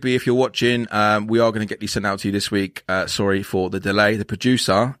 Matt Rigby, if you're watching, we are going to get these sent out to you this week. Sorry for the delay. The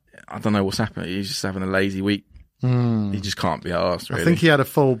producer, I don't know what's happening. He's just having a lazy week. He just can't be arsed, really. I think he had a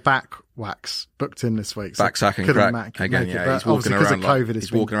full back wax booked in this week. So back sack and crack again. Yeah, he's walking around like he's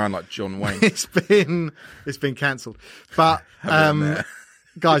walking around like John Wayne. It's been cancelled. But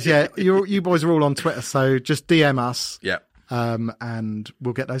guys, yeah, you boys are all on Twitter, so just DM us. Yeah. And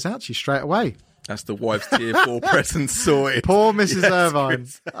we'll get those out to you straight away. That's the wife's tier 4 present sorted. Poor Mrs. Irvine.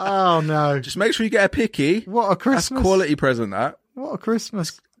 Oh no! Just make sure you get a picky. What a Christmas! That's quality present. That. What a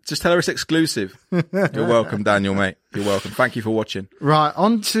Christmas! Just tell her it's exclusive. You're welcome, Daniel, mate. You're welcome. Thank you for watching. Right,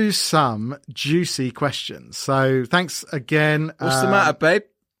 on to some juicy questions. So, thanks again. What's the matter, babe?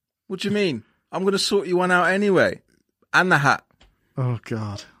 What do you mean? I'm going to sort you one out anyway. And the hat. Oh,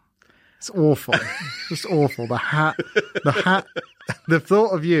 God. It's awful. Just awful. The hat. The thought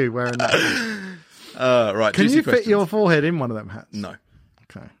of you wearing that. Right. Can you fit questions. your forehead in one of them hats? No.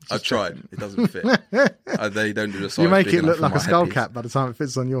 Okay. I've tried. It doesn't fit. They don't do the size. You make it look like a skull cap by the time it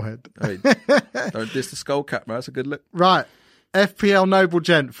fits on your head. Hey, don't diss the skull cap, man. That's a good look. Right. FPL Noble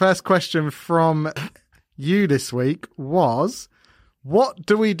Gent. First question from you this week was, what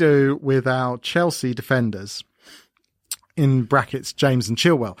do we do with our Chelsea defenders? In brackets, James and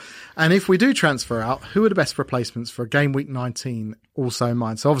Chilwell. And if we do transfer out, who are the best replacements for game week 19 also in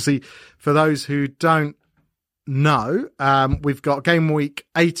mind? So obviously, for those who don't know, we've got game week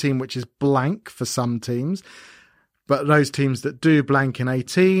 18, which is blank for some teams. But those teams that do blank in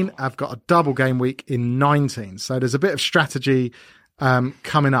 18 have got a double game week in 19. So there's a bit of strategy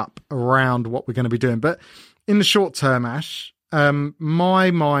coming up around what we're going to be doing. But in the short term, Ash,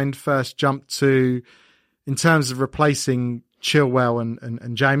 my mind first jumped to, in terms of replacing Chilwell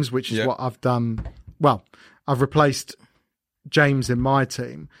and James, which is what I've done I've replaced James in my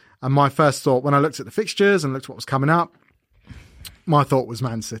team. And my first thought, when I looked at the fixtures and looked at what was coming up, my thought was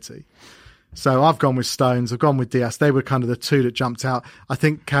Man City. So I've gone with Stones. I've gone with Diaz. They were kind of the two that jumped out. I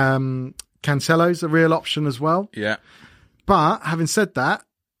think Cancelo's a real option as well. Yeah. But having said that,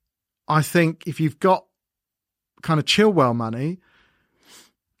 I think if you've got kind of Chilwell money,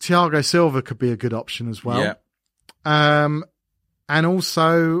 Thiago Silva could be a good option as well. Yeah. And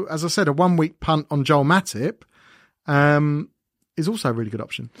also, as I said, a 1 week punt on Joel Matip is also a really good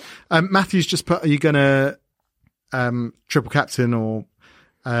option. Matthew's just put, are you going to triple captain or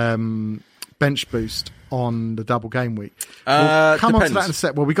bench boost on the double game week? We'll come on to that in a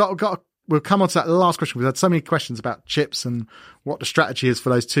sec. Well, we'll come on to that last question. We've had so many questions about chips and what the strategy is for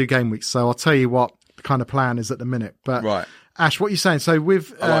those 2 game weeks. So I'll tell you what the kind of plan is at the minute. But right. Ash, what are you saying? So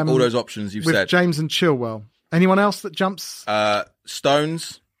with I like all those options you've said. James and Chilwell. Anyone else that jumps?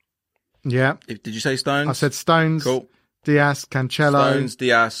 Stones. Yeah. Did you say Stones? I said Stones. Cool. Diaz, Cancelo. Stones,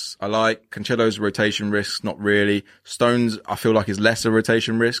 Diaz, I like. Cancelo's rotation risk, not really. Stones, I feel like is less a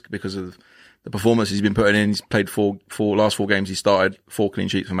rotation risk because of the performance he's been putting in. He's played last 4 games he started, 4 clean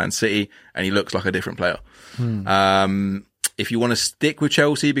sheets for Man City, and he looks like a different player. If you want to stick with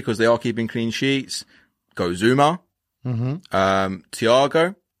Chelsea because they are keeping clean sheets, go Zuma.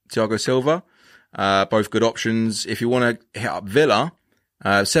 Thiago Silva, both good options. If you want to hit up Villa,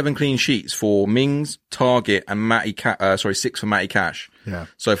 7 clean sheets for Mings, Target, and 6 for Matty Cash. Yeah.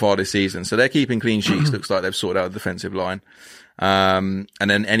 So far this season. So they're keeping clean sheets. Looks like they've sorted out the defensive line. And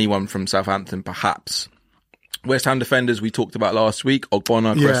then anyone from Southampton, perhaps. West Ham defenders we talked about last week,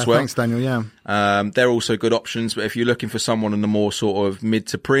 Ogbonna, Cresswell. Yeah, thanks, Daniel, yeah. They're also good options, but if you're looking for someone in the more sort of mid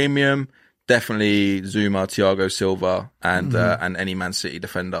to premium, definitely Zuma, Thiago Silva, and any Man City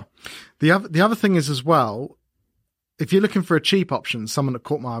defender. The other thing is as well, if you're looking for a cheap option, someone that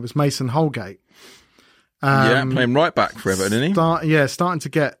caught my eye was Mason Holgate. Playing right back for Everton, isn't he? Starting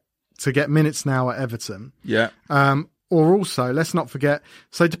to get minutes now at Everton. Yeah. Or also, let's not forget,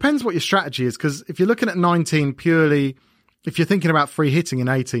 so it depends what your strategy is, because if you're looking at 19 purely, if you're thinking about free hitting in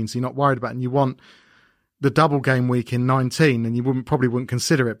 18, so you're not worried about it, and you want the double game week in 19, then you probably wouldn't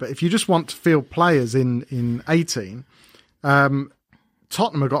consider it. But if you just want to field players in 18, Tottenham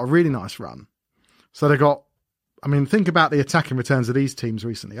have got a really nice run. So they got, I mean, think about the attacking returns of these teams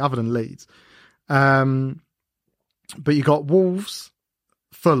recently, other than Leeds. But you got Wolves,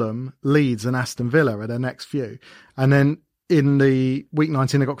 Fulham, Leeds and Aston Villa are their next few. And then in the week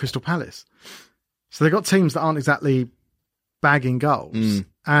 19, they got Crystal Palace. So they got teams that aren't exactly bagging goals.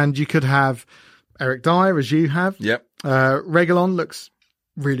 And you could have Eric Dyer, as you have. Yep. Reguilon looks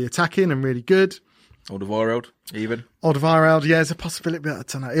really attacking and really good. Alderweireld, even. Alderweireld, yeah, there's a possibility, but I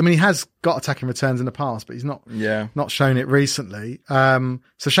don't know. I mean, he has got attacking returns in the past, but he's not shown it recently. So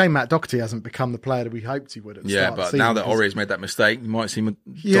shame Matt Doherty hasn't become the player that we hoped he would at the start of the season. Now that Ori's made that mistake, you might see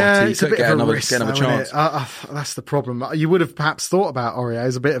Doherty could get another chance. That's the problem. You would have perhaps thought about Ori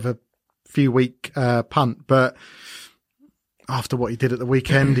as a bit of a few week punt, after what he did at the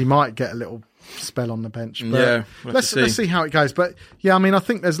weekend, he might get a little spell on the bench. But let's see how it goes. But yeah, I mean, I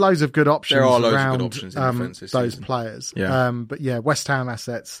think there's loads of good options. There are loads around, of good options in defence this those season. players. Yeah. But yeah, West Ham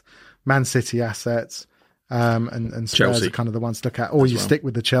assets, Man City assets, and Spurs Chelsea are kind of the ones to look at. Or you stick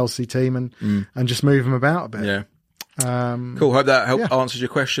with the Chelsea team and just move them about a bit. Yeah. Cool. Hope that answers your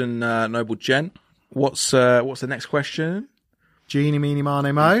question, Noble Jen. What's the next question? Genie, meenie,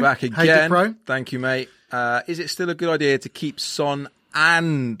 mane, mo. Back again. Hey, Pro. Thank you, mate. Is it still a good idea to keep Son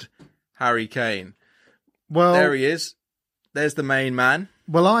and Harry Kane? Well, there he is. There's the main man.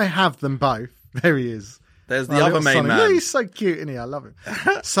 Well, I have them both. There he is. There's the other main man. Yeah, he's so cute, isn't he? I love him.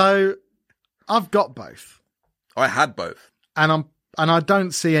 So I've got both. I had both. And I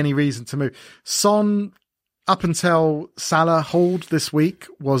don't see any reason to move. Son, up until Salah hauled this week,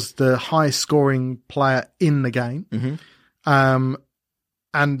 was the highest scoring player in the game.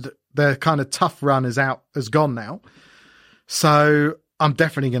 And their kind of tough run is gone now. So I'm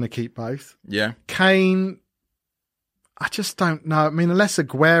definitely going to keep both. Yeah. Kane, I just don't know. I mean, unless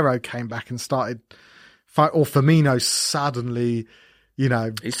Aguero came back and started or Firmino suddenly,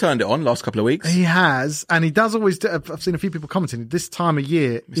 he's turned it on last couple of weeks. He has, and he does always do. I've seen a few people commenting this time of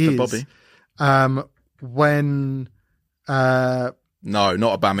year Mr. Bobby. When no,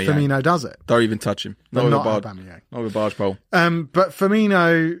 not Aubameyang. Firmino does it. Don't even touch him. Not Aubameyang. Not with a barge pole. But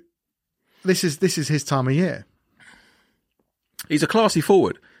Firmino, this is his time of year. He's a classy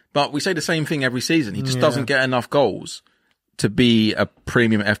forward, but we say the same thing every season. He just doesn't get enough goals to be a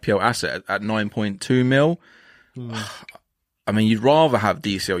premium FPL asset at 9.2 mil. I mean, you'd rather have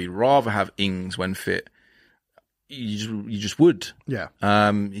DCL, you'd rather have Ings when fit. You just would. Yeah.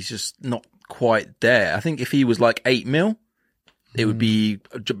 He's just not quite there. I think if he was like 8 mil, it would be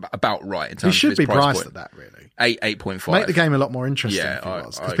about right in terms He should of his be price priced point. at that, really. 8.5. Make the game a lot more interesting Yeah, if he was,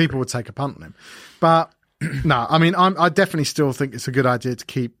 I because agree. people would take a punt on him. But no, I mean, I definitely still think it's a good idea to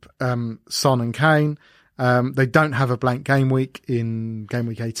keep Son and Kane. They don't have a blank game week in game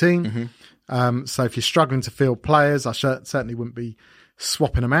week 18. So if you're struggling to field players, I certainly wouldn't be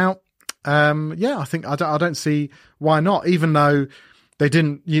swapping them out. I think I don't see why not, even though they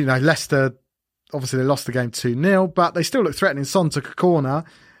didn't, Leicester, obviously they lost the game 2-0, but they still looked threatening. Son took a corner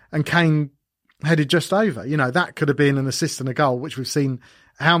and Kane headed just over. That could have been an assist and a goal, which we've seen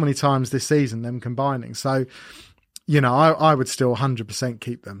how many times this season, them combining. So, I would still 100%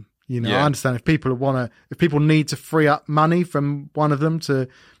 keep them. I understand if people need to free up money from one of them to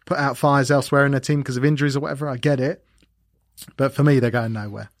put out fires elsewhere in their team because of injuries or whatever, I get it. But for me, they're going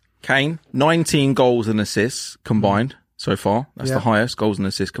nowhere. Kane, 19 goals and assists combined so far. That's the highest, goals and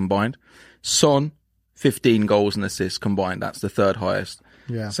assists combined. Son, 15 goals and assists combined. That's the third highest.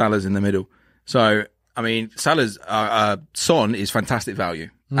 Yeah. Salah's in the middle. So, I mean, Salah's, Son is fantastic value.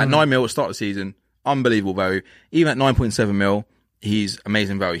 At 9 mil at the start of the season, unbelievable value. Even at 9.7 mil, he's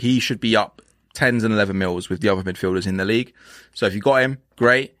amazing value. He should be up 10s and 11 mils with the other midfielders in the league. So if you got him,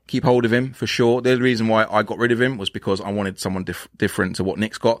 great. Keep hold of him for sure. The reason why I got rid of him was because I wanted someone different to what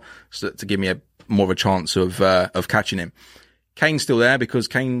Nick's got, so to give me more of a chance of catching him. Kane's still there because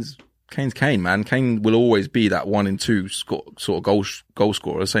Kane's Kane, man. Kane will always be that 1 in 2 sort of goal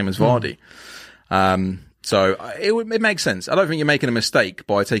scorer, same as Vardy. So it makes sense. I don't think you're making a mistake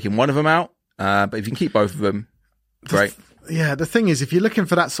by taking one of them out. But if you can keep both of them, great. Yeah, the thing is, if you're looking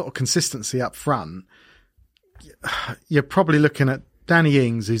for that sort of consistency up front, you're probably looking at Danny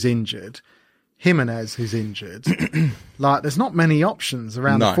Ings, who's injured, Jimenez, who's injured. There's not many options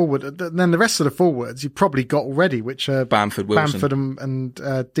around the forward. Then the rest of the forwards you've probably got already, which are Bamford, Wilson. and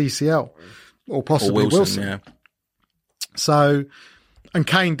DCL, or possibly Wilson. Yeah. So, and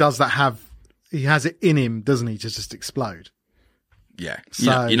Kane does that he has it in him, doesn't he, to just explode. Yeah.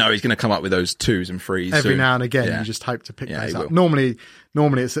 So, he's going to come up with those 2s and 3s. Every soon. now and again, you just hope to pick those up. Normally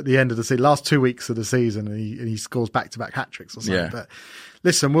it's at the end of the season, last 2 weeks of the season, and he scores back-to-back hat-tricks or something. Yeah. But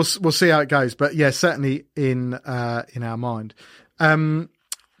listen, we'll see how it goes. But yeah, certainly in our mind.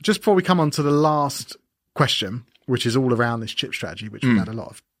 Just before we come on to the last question, which is all around this chip strategy, which we've had a lot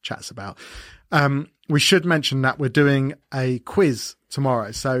of chats about, we should mention that we're doing a quiz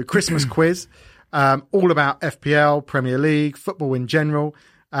tomorrow. So Christmas quiz. All about FPL, Premier League, football in general,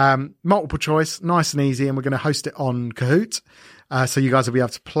 multiple choice, nice and easy, and we're going to host it on Kahoot. So you guys will be able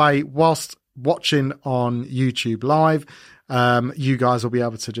to play whilst watching on YouTube live. You guys will be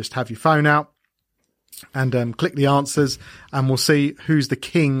able to just have your phone out and click the answers, and we'll see who's the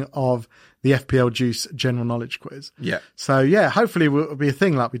king of the FPL Juice general knowledge quiz. Yeah. So yeah, hopefully it'll be a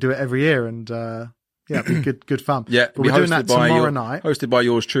thing like we do it every year, and it'll be good fun. Yeah, but we're doing that tomorrow night. Hosted by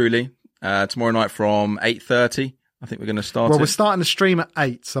yours truly. Tomorrow night from 8:30. I think we're going to start We're starting the stream at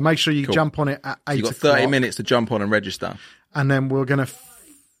 8, so make sure you jump on it at 8 You've got 30 minutes to jump on and register. And then we're going to...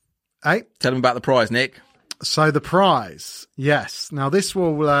 8? Tell them about the prize, Nick. So the prize, yes. Now this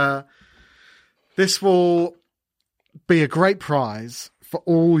will be a great prize for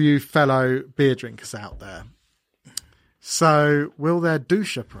all you fellow beer drinkers out there. So, will there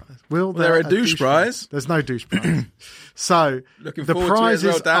douche prize? Will there a douche prize? There's no douche prize. So, Looking the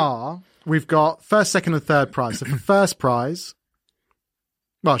prizes are, we've got first, second and third prize. So, for first prize,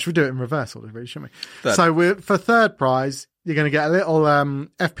 well, should we do it in reverse order, really, shouldn't we? Third. So, for third prize, you're going to get a little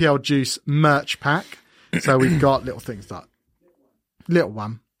FPL Juice merch pack. So, we've got little things like, little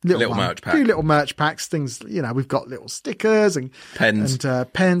merch pack. 2 little merch packs, things, we've got little stickers and pens and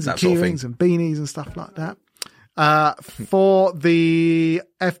keyrings and beanies and stuff like that. For the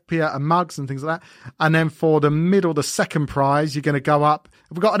FPL and mugs and things like that. And then for the second prize, you're going to go up.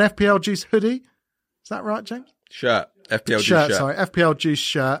 Have we got an FPL Juice hoodie? Is that right, James? FPL Juice shirt. Sorry, FPL Juice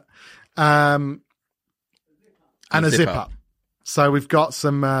shirt. And a zip up. So we've got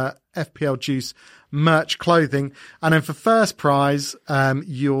some FPL Juice merch clothing. And then for first prize,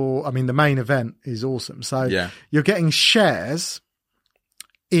 the main event is awesome. So you're getting shares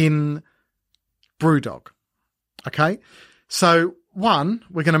in Brewdog. Okay, so one,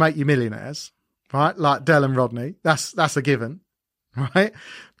 we're going to make you millionaires, right? Like Del and Rodney. That's a given, right?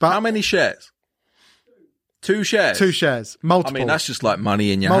 But how many shares? 2 shares. 2 shares. Multiple. I mean, that's just like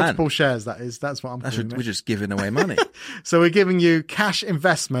money in your multiple hand. shares. That's what I'm calling it. We're just giving away money. So we're giving you cash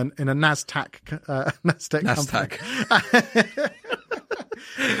investment in a Nasdaq company.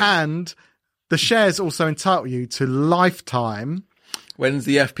 And the shares also entitle you to lifetime. When's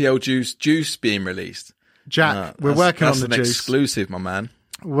the FPL Juice being released? Jack, we're working on the juice. That's an exclusive, my man.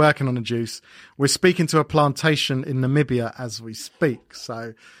 working on a juice. We're speaking to a plantation in Namibia as we speak.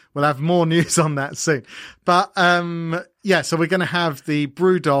 So we'll have more news on that soon. But so we're going to have the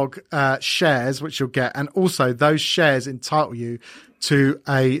Brewdog shares, which you'll get. And also those shares entitle you to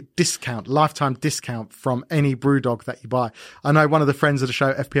a discount, lifetime discount from any Brewdog that you buy. I know one of the friends of the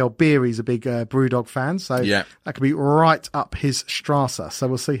show, FPL Beery's a big Brewdog fan, so that could be right up his Strasser. So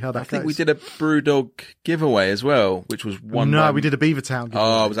we'll see how that goes. I think we did a Brewdog giveaway as well, which was one. No, we did a Beavertown giveaway.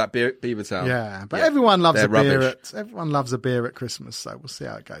 Oh, was that Beavertown? Yeah, but everyone loves everyone loves a beer at Christmas, so we'll see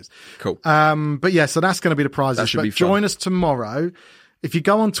how it goes. Cool. But yeah, so that's going to be the prizes. That should be fun. Join us tomorrow. If you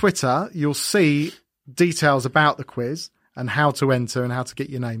go on Twitter, you'll see details about the quiz and how to enter and how to get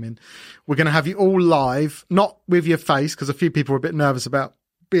your name in. We're going to have you all live, not with your face, because a few people are a bit nervous about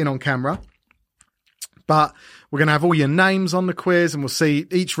being on camera. But we're going to have all your names on the quiz, and we'll see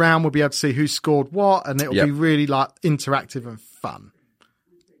each round. We'll be able to see who scored what, and it'll be really like interactive and fun.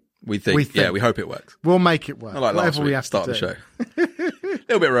 We think. Yeah, we hope it works. We'll make it work. Not like whatever last week, we have start to do. the show. A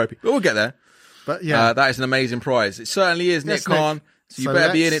little bit ropey, but we'll get there. But yeah, that is an amazing prize. It certainly is, Nick Khan. So you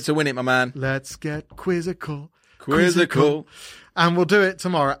better be in it to win it, my man. Let's get quizzical. And we'll do it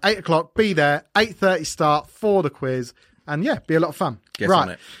tomorrow, 8:00. Be there, 8:30 start for the quiz. And yeah, be a lot of fun. Get on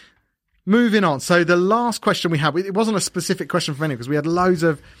it. Moving on. So the last question we had, it wasn't a specific question from anyone because we had loads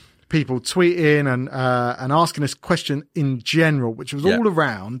of people tweeting and asking us question in general, which was all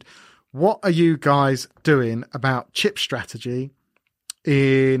around what are you guys doing about chip strategy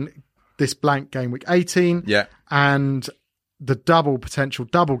in this blank game week 18 and the potential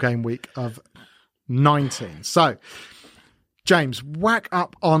double game week of 19. So, James, whack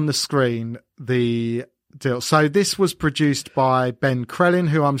up on the screen the deal. So this was produced by Ben Krellin,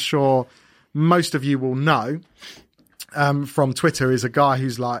 who I'm sure most of you will know from Twitter, is a guy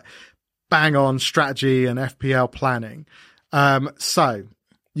who's like bang on strategy and FPL planning. So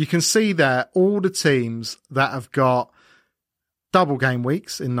you can see there all the teams that have got double game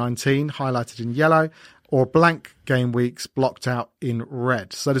weeks in 19 highlighted in yellow or blank game weeks blocked out in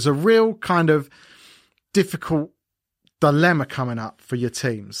red. So there's a real kind of difficult dilemma coming up for your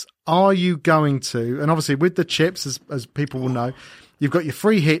teams. Are you going to, and obviously with the chips, as people will know, you've got your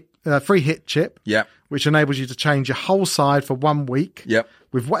free hit chip, which enables you to change your whole side for 1 week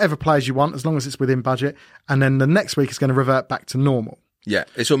with whatever players you want, as long as it's within budget. And then the next week is going to revert back to normal. Yeah,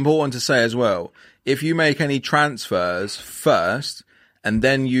 it's important to say as well, if you make any transfers first and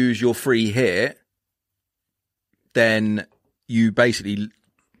then use your free hit, then you basically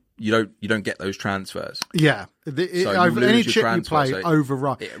you don't get those transfers. Yeah, any chip you play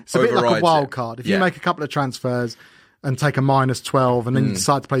override. It's a bit like a wild card. If you make a couple of transfers and take a -12 and then you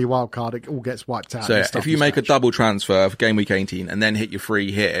decide to play your wild card, it all gets wiped out. So if you make a double transfer for game week 18 and then hit your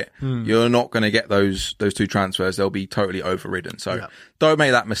free hit, you're not going to get those two transfers. They'll be totally overridden. So don't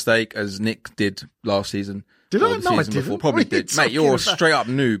make that mistake as Nick did last season. Did I? No, I didn't. Before. Probably did. Mate, you're a straight up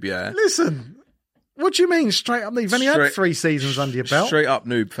noob, yeah? Listen. What do you mean straight up noob? You've only had 3 seasons under your belt. Straight up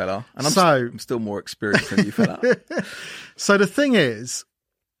noob, fella. And I'm still more experienced than you, fella. So the thing is,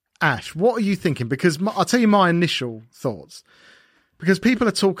 Ash, what are you thinking? Because I'll tell you my initial thoughts. Because people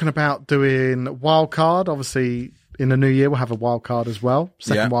are talking about doing wildcard. Obviously, in the new year, we'll have a wildcard as well.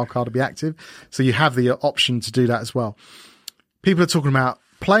 Second wildcard will be active. So you have the option to do that as well. People are talking about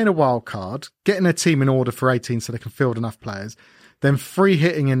playing a wildcard, getting a team in order for 18 so they can field enough players, then free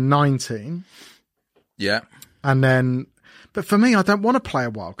hitting in 19. Yeah. And then, but for me, I don't want to play a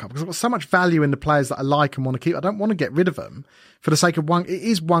wild card because I've got so much value in the players that I like and want to keep. I don't want to get rid of them for the sake of one. It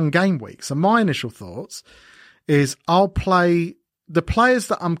is 1 game week. So my initial thoughts is I'll play the players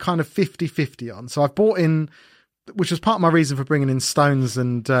that I'm kind of 50-50 on. So I've bought in, which was part of my reason for bringing in Stones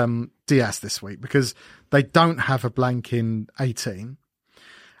and Diaz this week, because they don't have a blank in 18.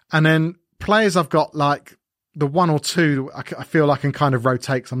 And then players I've got like, the 1 or 2 I feel I can kind of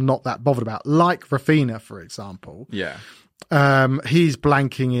rotate because I'm not that bothered about, like Rafinha, for example. Yeah. He's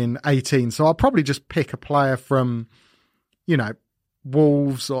blanking in 18. So I'll probably just pick a player from,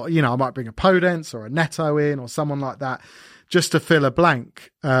 Wolves, or, I might bring a Podence or a Neto in or someone like that just to fill a blank.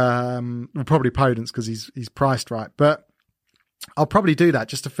 Probably Podence because he's priced right. But I'll probably do that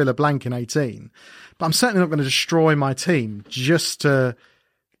just to fill a blank in 18. But I'm certainly not going to destroy my team just to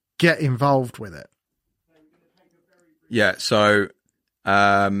get involved with it. Yeah, so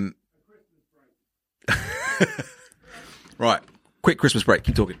right, quick Christmas break.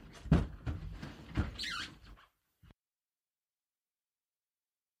 Keep talking.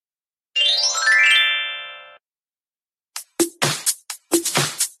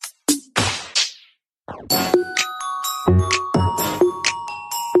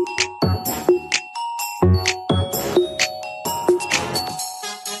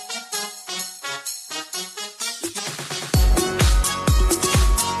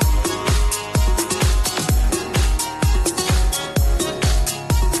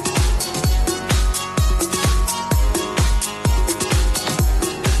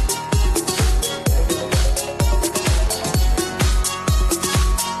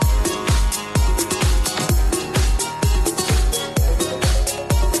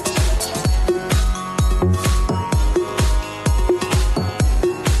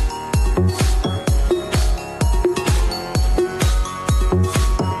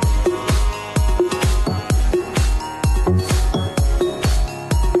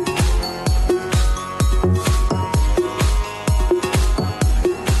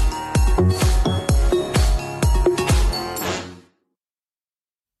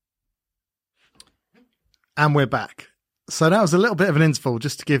 And we're back. So that was a little bit of an interval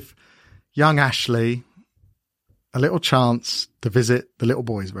just to give young Ashley a little chance to visit the little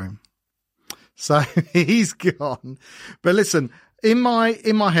boy's room. So he's gone. But listen, in my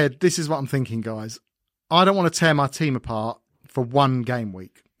head, this is what I'm thinking, guys. I don't want to tear my team apart for one game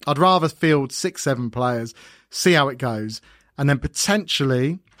week. I'd rather field 6-7 players, see how it goes, and then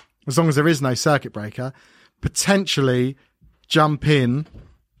potentially, as long as there is no circuit breaker, potentially jump in.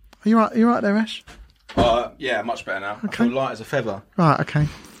 Are you right there, Ash? Yeah, much better now. Okay. I feel light as a feather. Right, okay.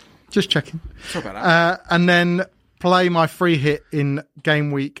 Just checking. Sorry about that. And then play my free hit in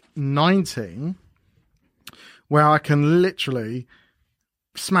game week 19, where I can literally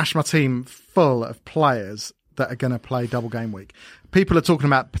smash my team full of players that are going to play double game week. People are talking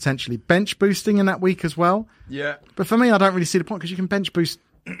about potentially bench boosting in that week as well. Yeah. But for me, I don't really see the point because you can bench boost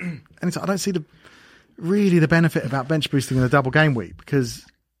anytime. I don't see the benefit about bench boosting in a double game week because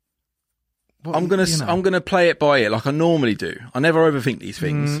I'm gonna play it by ear like I normally do. I never overthink these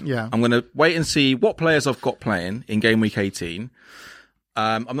things. Yeah. I'm gonna wait and see what players I've got playing in game week 18.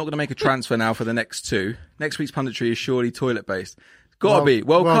 I'm not gonna make a transfer now for the next two. Next week's punditry is surely toilet based. Gotta be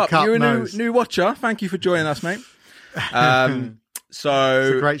World Cup. You're a new watcher. Thank you for joining us, mate. So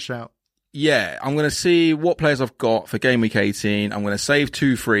it's a great shout. Yeah, I'm gonna see what players I've got for game week 18. I'm gonna save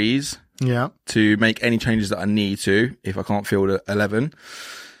 2 frees. Yeah. To make any changes that I need to if I can't field 11.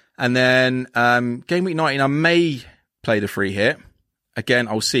 And then game week 19, I may play the free hit. Again,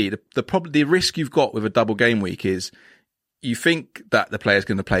 I'll see. The risk you've got with a double game week is you think that the player's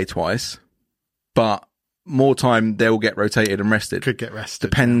going to play twice, but more time they'll get rotated and rested. Could get rested.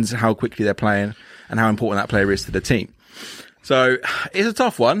 Depends how quickly they're playing and how important that player is to the team. So it's a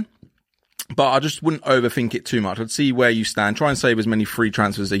tough one, but I just wouldn't overthink it too much. I'd see where you stand. Try and save as many free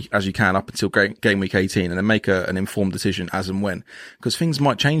transfers as you can up until game week 18 and then make an informed decision as and when, because things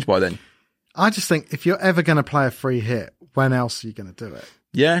might change by then. I just think if you're ever going to play a free hit, when else are you going to do it?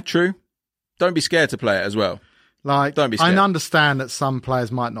 Yeah, true. Don't be scared to play it as well. Like, don't be scared. I understand that some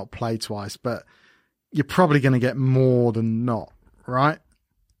players might not play twice, but you're probably going to get more than not, right?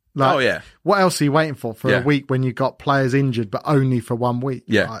 Like, oh, yeah. What else are you waiting for a week when you've got players injured, but only for 1 week?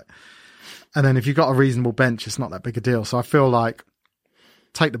 Yeah. Right? And then if you've got a reasonable bench, it's not that big a deal. So I feel like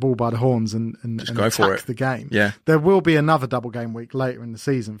take the ball by the horns and go attack for it. the game. Yeah. There will be another double game week later in the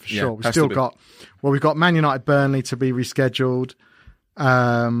season for sure. We've got Man United Burnley to be rescheduled.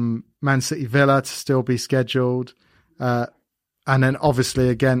 Man City Villa to still be scheduled. And then obviously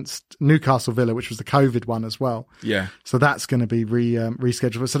against Newcastle Villa, which was the COVID one as well. Yeah. So that's going to be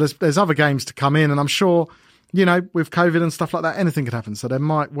rescheduled. So there's other games to come in, and I'm sure, you know, with COVID and stuff like that, anything could happen. So there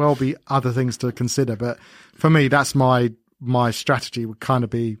might well be other things to consider. But for me, that's my strategy would kind of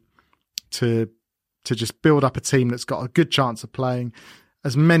be to just build up a team that's got a good chance of playing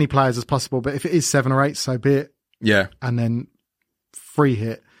as many players as possible. But if it is 7 or 8, so be it. Yeah. And then free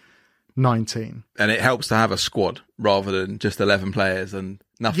hit 19. And it helps to have a squad rather than just 11 players and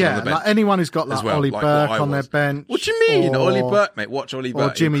nothing on the bench. Like anyone who's got like Ollie Burke on their bench. What do you mean? Ollie Burke, mate. Watch Ollie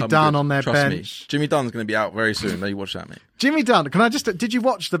Burke. Or Jimmy Dunn on their Trust bench. Me. Jimmy Dunn's going to be out very soon. No, you watch that, mate. Jimmy Dunn. Did you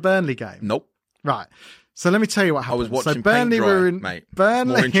watch the Burnley game? Nope. Right. So let me tell you what happened. I was watching so Burnley paint dry, were in, mate.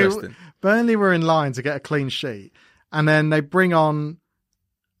 Burnley, More interesting. Burnley were in line to get a clean sheet. And then they bring on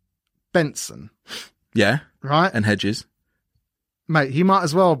Benson. Yeah. Right? And Hedges. Mate, he might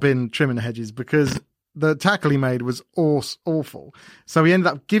as well have been trimming the hedges because the tackle he made was awful. So he ended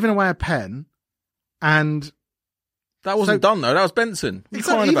up giving away a pen, and that wasn't done though. That was Benson.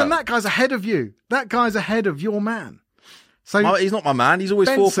 Even that guy's ahead of you. That guy's ahead of your man. So he's not my man. He's always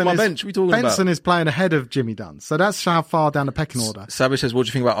fourth on my bench. What are you talking about? Benson is playing ahead of Jimmy Dunn. So that's how far down the pecking order. Savage says, "What do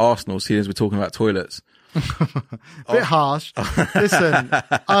you think about Arsenal?" Seeing as we're talking about toilets. Bit harsh. Listen,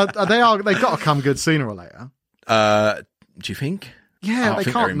 they've got to come good sooner or later. Do you think? Yeah, I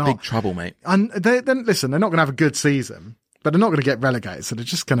think can't they're in big trouble, mate. And listen, they're not going to have a good season, but they're not going to get relegated. So they're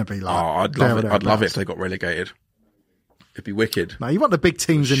just going to be like, I'd love it if they got relegated. It'd be wicked. No, you want the big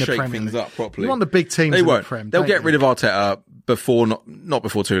teams in the Premier League. Shake things up properly. You want the big teams. They won't. The Prem, they'll get rid of Arteta before not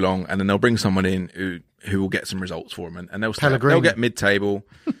before too long, and then they'll bring someone in who will get some results for them, and they'll get mid-table.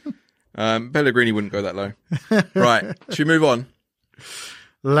 Pellegrini wouldn't go that low. Right, should we move on?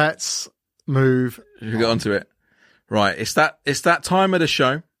 Let's move. Should we get onto it? Right, it's that time of the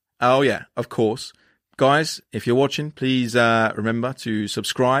show. Oh yeah, of course. Guys, if you're watching, please remember to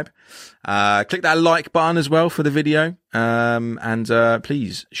subscribe. Click that like button as well for the video. And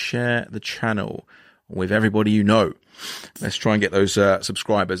please share the channel with everybody you know. Let's try and get those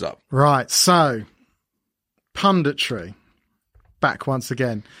subscribers up. Right, so punditry. Back once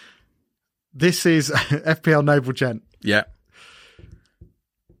again. This is FPL Noble Gent. Yeah.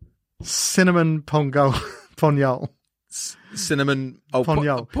 Cinnamon Pongola. Ponyol. Cinnamon. Oh,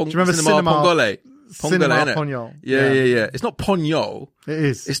 Ponyol. Do you remember Cinema Pongole? Cinema innit? Ponyol. Yeah. It's not Ponyol. It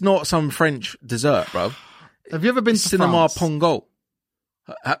is. It's not some French dessert, bro. Have you ever been to Cinema France? Pongol.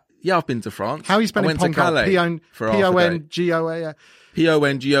 Yeah, I've been to France. How are you spelling I went to Pongol? Calais for half a day. P-O-N-G-O-A.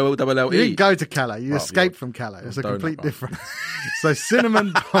 Pongolle. You didn't go to Calais. You Well, escaped yeah. from Calais. It's a Donut, complete bro. difference. So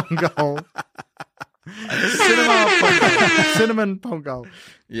cinnamon Pongol. Cinnamon Pongol.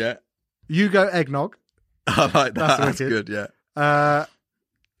 Yeah. Yugo eggnog. I like that. That's wicked. good, yeah.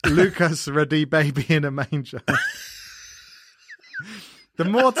 Lucas Radi baby in a manger. The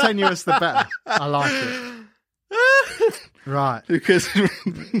more tenuous, the better. I like it. Right. Because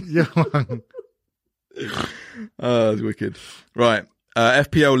You're one. oh, that's wicked. Right.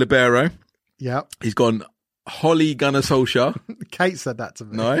 FPL Libero. Yep. He's gone Holly Gunnar Solskjaer. Kate said that to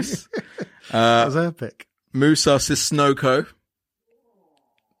me. Nice. That was her pick. Musa Sissoko.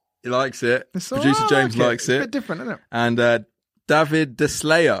 He likes it. It's Producer all right, James I like likes it. it. It's a bit different, isn't it? And David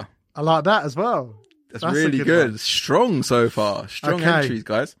Deslayer. I like that as well. That's a really good good. Strong so far. Strong Okay. entries,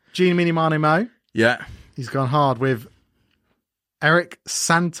 guys. Gene Mini Mane Mo. Yeah. He's gone hard with Eric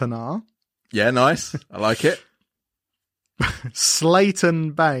Santana, Yeah, nice. I like it.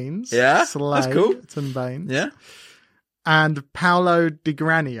 Slayton Baines. Yeah, that's cool. Slayton Baines. Yeah. And Paolo Di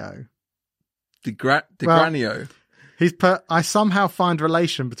Granio. Granio. He's put, I somehow find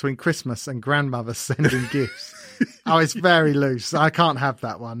relation between Christmas and grandmother sending gifts. Oh, it's very loose. I can't have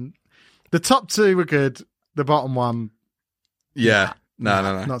that one. The top two were good. The bottom one, Yeah.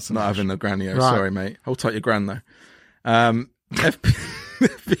 No. not so Not much. having the Granio. Right. Sorry, mate. Hold tight your gran, though.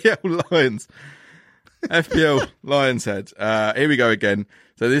 FPL Lions. FPL Lions head. Here we go again.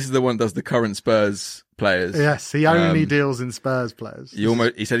 So this is the one that does the current Spurs players. yes, he only deals in Spurs players.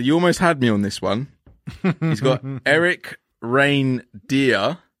 He said, you almost had me on this one. He's got Eric Rain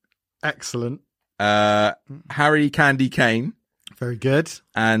Deer, Excellent. Harry Candy Kane, Very good.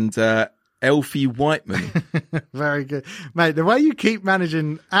 and Elfie Whiteman. Very good. Mate, the way you keep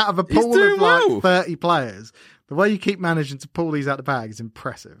managing out of a He's pool doing of like well. 30 players, the way you keep managing to pull these out the bag is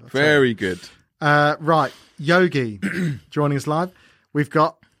impressive. I'll tell you. Very good. Right, Yogi joining us live. We've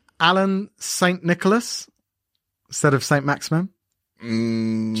got Alan St. Nicholas instead of St. Maximin. Do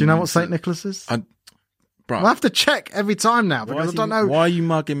you know what St. Nicholas is? Bro, I'll have to check every time now because I don't know. Why are you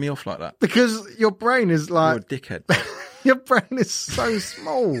mugging me off like that? Because your brain is You're like, a dickhead. your brain is so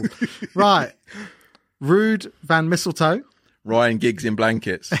small. Right. Rude Van Mistletoe. Ryan Giggs in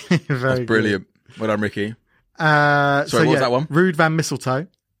blankets. Very That's good. brilliant. Well done, Ricky. What was that one? Rude Van Mistletoe.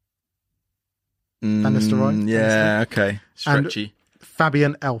 Van Nistelrooy. Yeah, okay. Stretchy.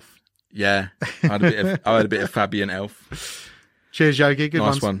 Fabian Elf. Yeah. I had a bit of Fabian Elf. Cheers, Yogi. Good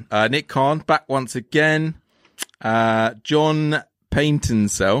Nice ones. one. Nick Khan, back once again. John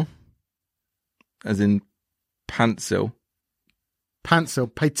Paintinsell, as in Pantsel.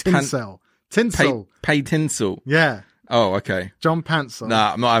 Pansel. Tinsel. Paintinsel. Yeah. Oh, okay. John Pansel.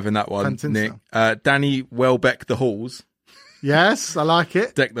 Nah, I'm not having that one, Pantinsel. Nick. Danny Welbeck the Halls. Yes, I like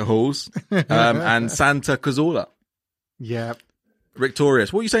it. Deck the Halls. And Santa Cazorla. Yeah.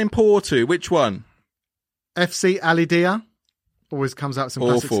 Victorious. What are you saying poor to? Which one? FC Alidia. Always comes out with some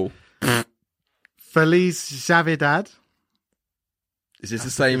classics. Awful. Feliz Javidad. Is this the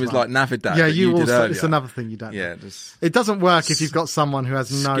same as like Navidad? Yeah, that you did also. earlier? It's another thing you don't. Yeah, know. just It doesn't work if you've got someone who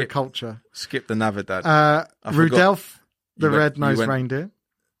has no Skip. culture. skip the Navidad. Uh, I forgot. Rudelf, the You went- red-nosed you went- reindeer.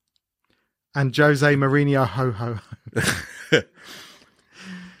 And Jose Mourinho, ho, ho, ho.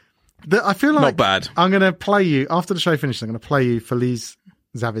 I feel like Not bad. I'm going to play you, after the show finishes, I'm going to play you Feliz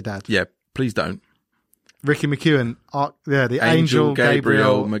Zavidad. Yeah, please don't. Ricky McEwen, the Angel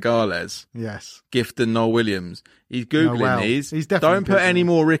Gabriel. Magales, Yes. Gifton Noel Williams. He's Googling Noel. these. He's definitely Don't put Googling. any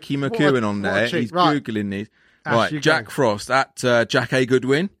more Ricky What McEwen a- on what a there. cheat. He's Right. Googling these. Ash, right, you Jack go. Frost at Jack A.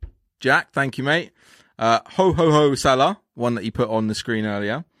 Goodwin. Jack, thank you, mate. Ho Ho Ho Salah, one that he put on the screen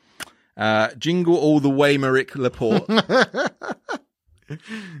earlier. Jingle All the Way Maric Laporte.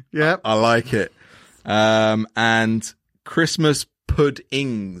 Yep. I like it. And Christmas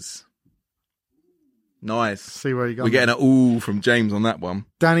Puddings. Nice. See where you go. We're getting an ooh from James on that one.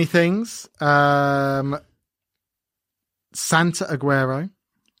 Danny Things. Santa Aguero.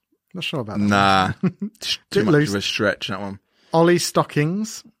 Not sure about that. Nah. Too Bit much loose. of a stretch, that one. Ollie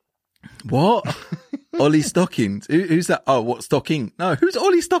Stockings. What? Ollie Stockings? Who's that? Oh, what Stocking? No, who's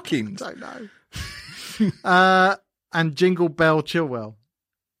Ollie Stockings? Don't know. And Jingle Bell Chilwell.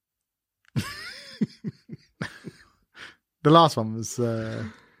 The last one was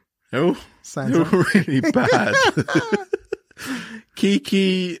Oh, Santa. you're really bad.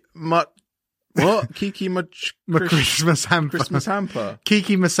 Kiki What? Kiki Christmas hamper. Christmas hamper.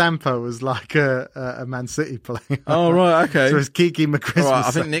 Kiki Masampa was like a Man City player. Oh, right, okay. So it's Kiki McChristmas. All right,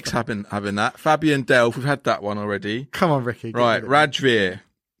 I think Nick's having that. Fabian Delph, we've had that one already. Come on, Ricky. Right, Rajveer.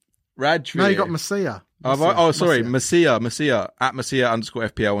 No, you got Masia. Sorry, Masia, at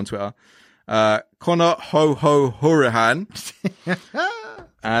Masia_FPL on Twitter. Connor Hurahan.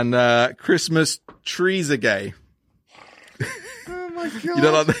 And Christmas trees are gay. Oh my God.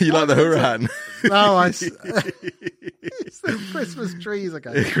 You like the Hurahan? No, it's the Christmas trees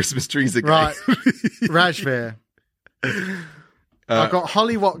again. Christmas trees are gay. Right, Rajveer. I've got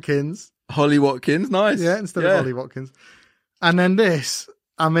Holly Watkins. Holly Watkins, nice. Yeah, instead of Holly Watkins. And then this,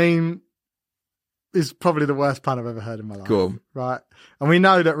 I mean, is probably the worst pun I've ever heard in my life. Cool. Right. And we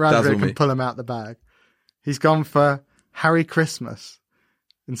know that Rajveer can pull him out the bag. He's gone for Harry Christmas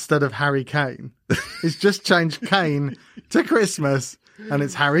instead of Harry Kane. He's just changed Kane to Christmas, and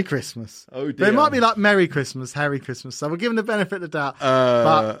it's Harry Christmas. Oh, dear. But it might be like Merry Christmas, Harry Christmas. So we'll give him the benefit of the doubt.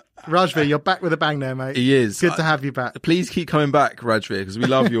 But Rajveer, you're back with a bang there, mate. He is. Good to have you back. Please keep coming back, Rajveer, because we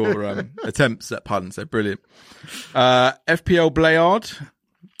love your attempts at puns. They're brilliant. FPL Blayard.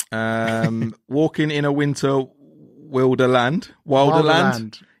 Walking in a winter Wilderland.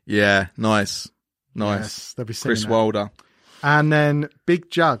 Yeah, nice. Yes, they'll be singing Chris that. Wilder. And then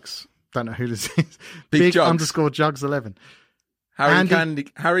Big Jugs. Don't know who this is. Big Jugs. _Jugs 11.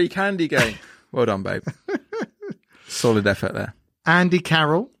 Harry Candy Gang. Well done, babe. Solid effort there. Andy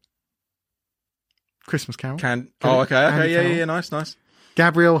Carroll. Christmas Carol. Okay. Yeah. Nice.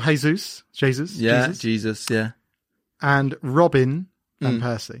 Gabriel Jesus. Yeah, Jesus, yeah. And Robin and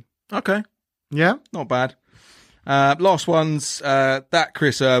Percy. Okay. Yeah? Not bad. Last ones, that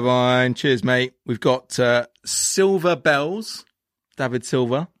Chris Irvine. Cheers, mate. We've got Silver Bells, David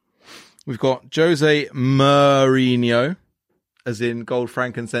Silva. We've got Jose Mourinho, as in gold,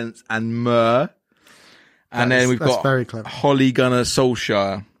 frankincense, and myrrh. And then we've got very clever. Holly Gunnar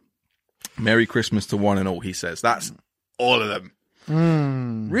Solskjaer. Merry Christmas to one and all, he says. That's all of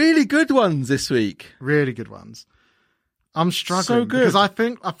them. Really good ones this week. Really good ones. I'm struggling So good. because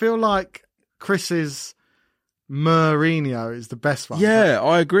I feel like Chris's Mourinho is the best one. Yeah,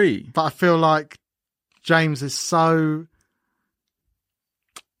 I agree. But I feel like James is so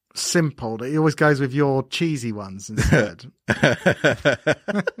simple that he always goes with your cheesy ones instead.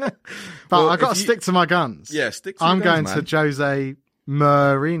 But I got to stick to my guns. Yeah, stick to your I'm guns, going to Jose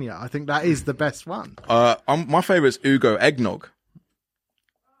Mourinho. I think that is the best one. My favourite's Ugo Eggnog.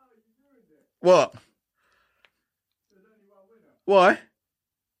 What? Why?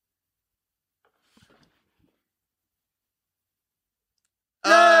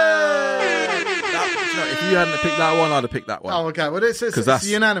 If you hadn't picked that one, I'd have picked that one. Oh, okay. Well, it's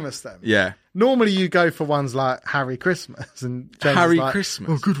unanimous then. Yeah. Normally you go for ones like Harry Christmas and James Harry is like,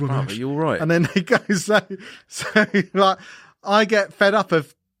 Christmas. Oh, good one. Oh, Ash. you're right. And then he goes so like I get fed up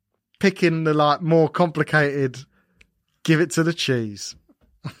of picking the like more complicated. Give it to the cheese.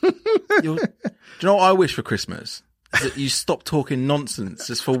 Do you know what I wish for Christmas? Is that you stop talking nonsense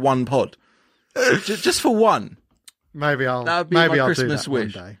just for one pod. Just for one. Maybe I'll That would be maybe my I'll Christmas do that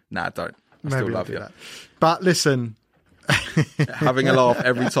wish. one day. Nah, don't. I Maybe still I'll love do you. that. But listen, Having a laugh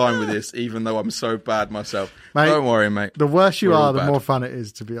every time with this, even though I'm so bad myself. Mate, Don't worry, mate. the worse you We're all are, the bad. more fun it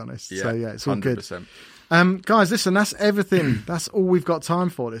is, to be honest. So yeah, it's all 100%. good. Guys, listen, that's everything. That's all we've got time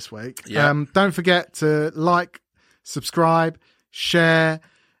for this week. Yeah. Don't forget to like, subscribe, share,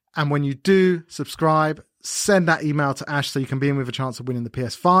 and when you do subscribe, send that email to Ash so you can be in with a chance of winning the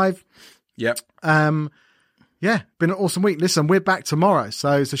PS5. Yep. Yeah, been an awesome week. Listen, we're back tomorrow,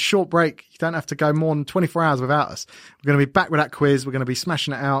 so it's a short break. You don't have to go more than 24 hours without us. We're going to be back with that quiz. We're going to be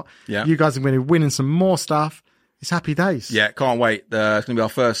smashing it out. Yeah. You guys are going to be winning some more stuff. It's happy days. Yeah, can't wait. It's going to be our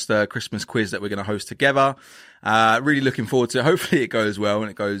first Christmas quiz that we're going to host together. Really looking forward to it. Hopefully it goes well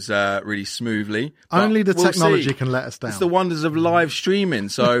and it goes really smoothly. But Only the we'll technology see. can let us down. It's the wonders of live streaming.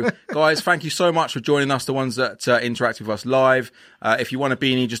 So, guys, thank you so much for joining us, the ones that interact with us live. If you want a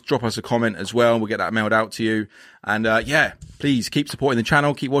beanie, just drop us a comment as well. We'll get that mailed out to you. And yeah, please keep supporting the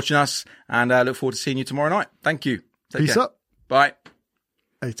channel, keep watching us, and look forward to seeing you tomorrow night. Thank you. Take Peace care. up. Bye.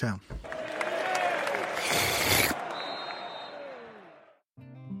 A-Town.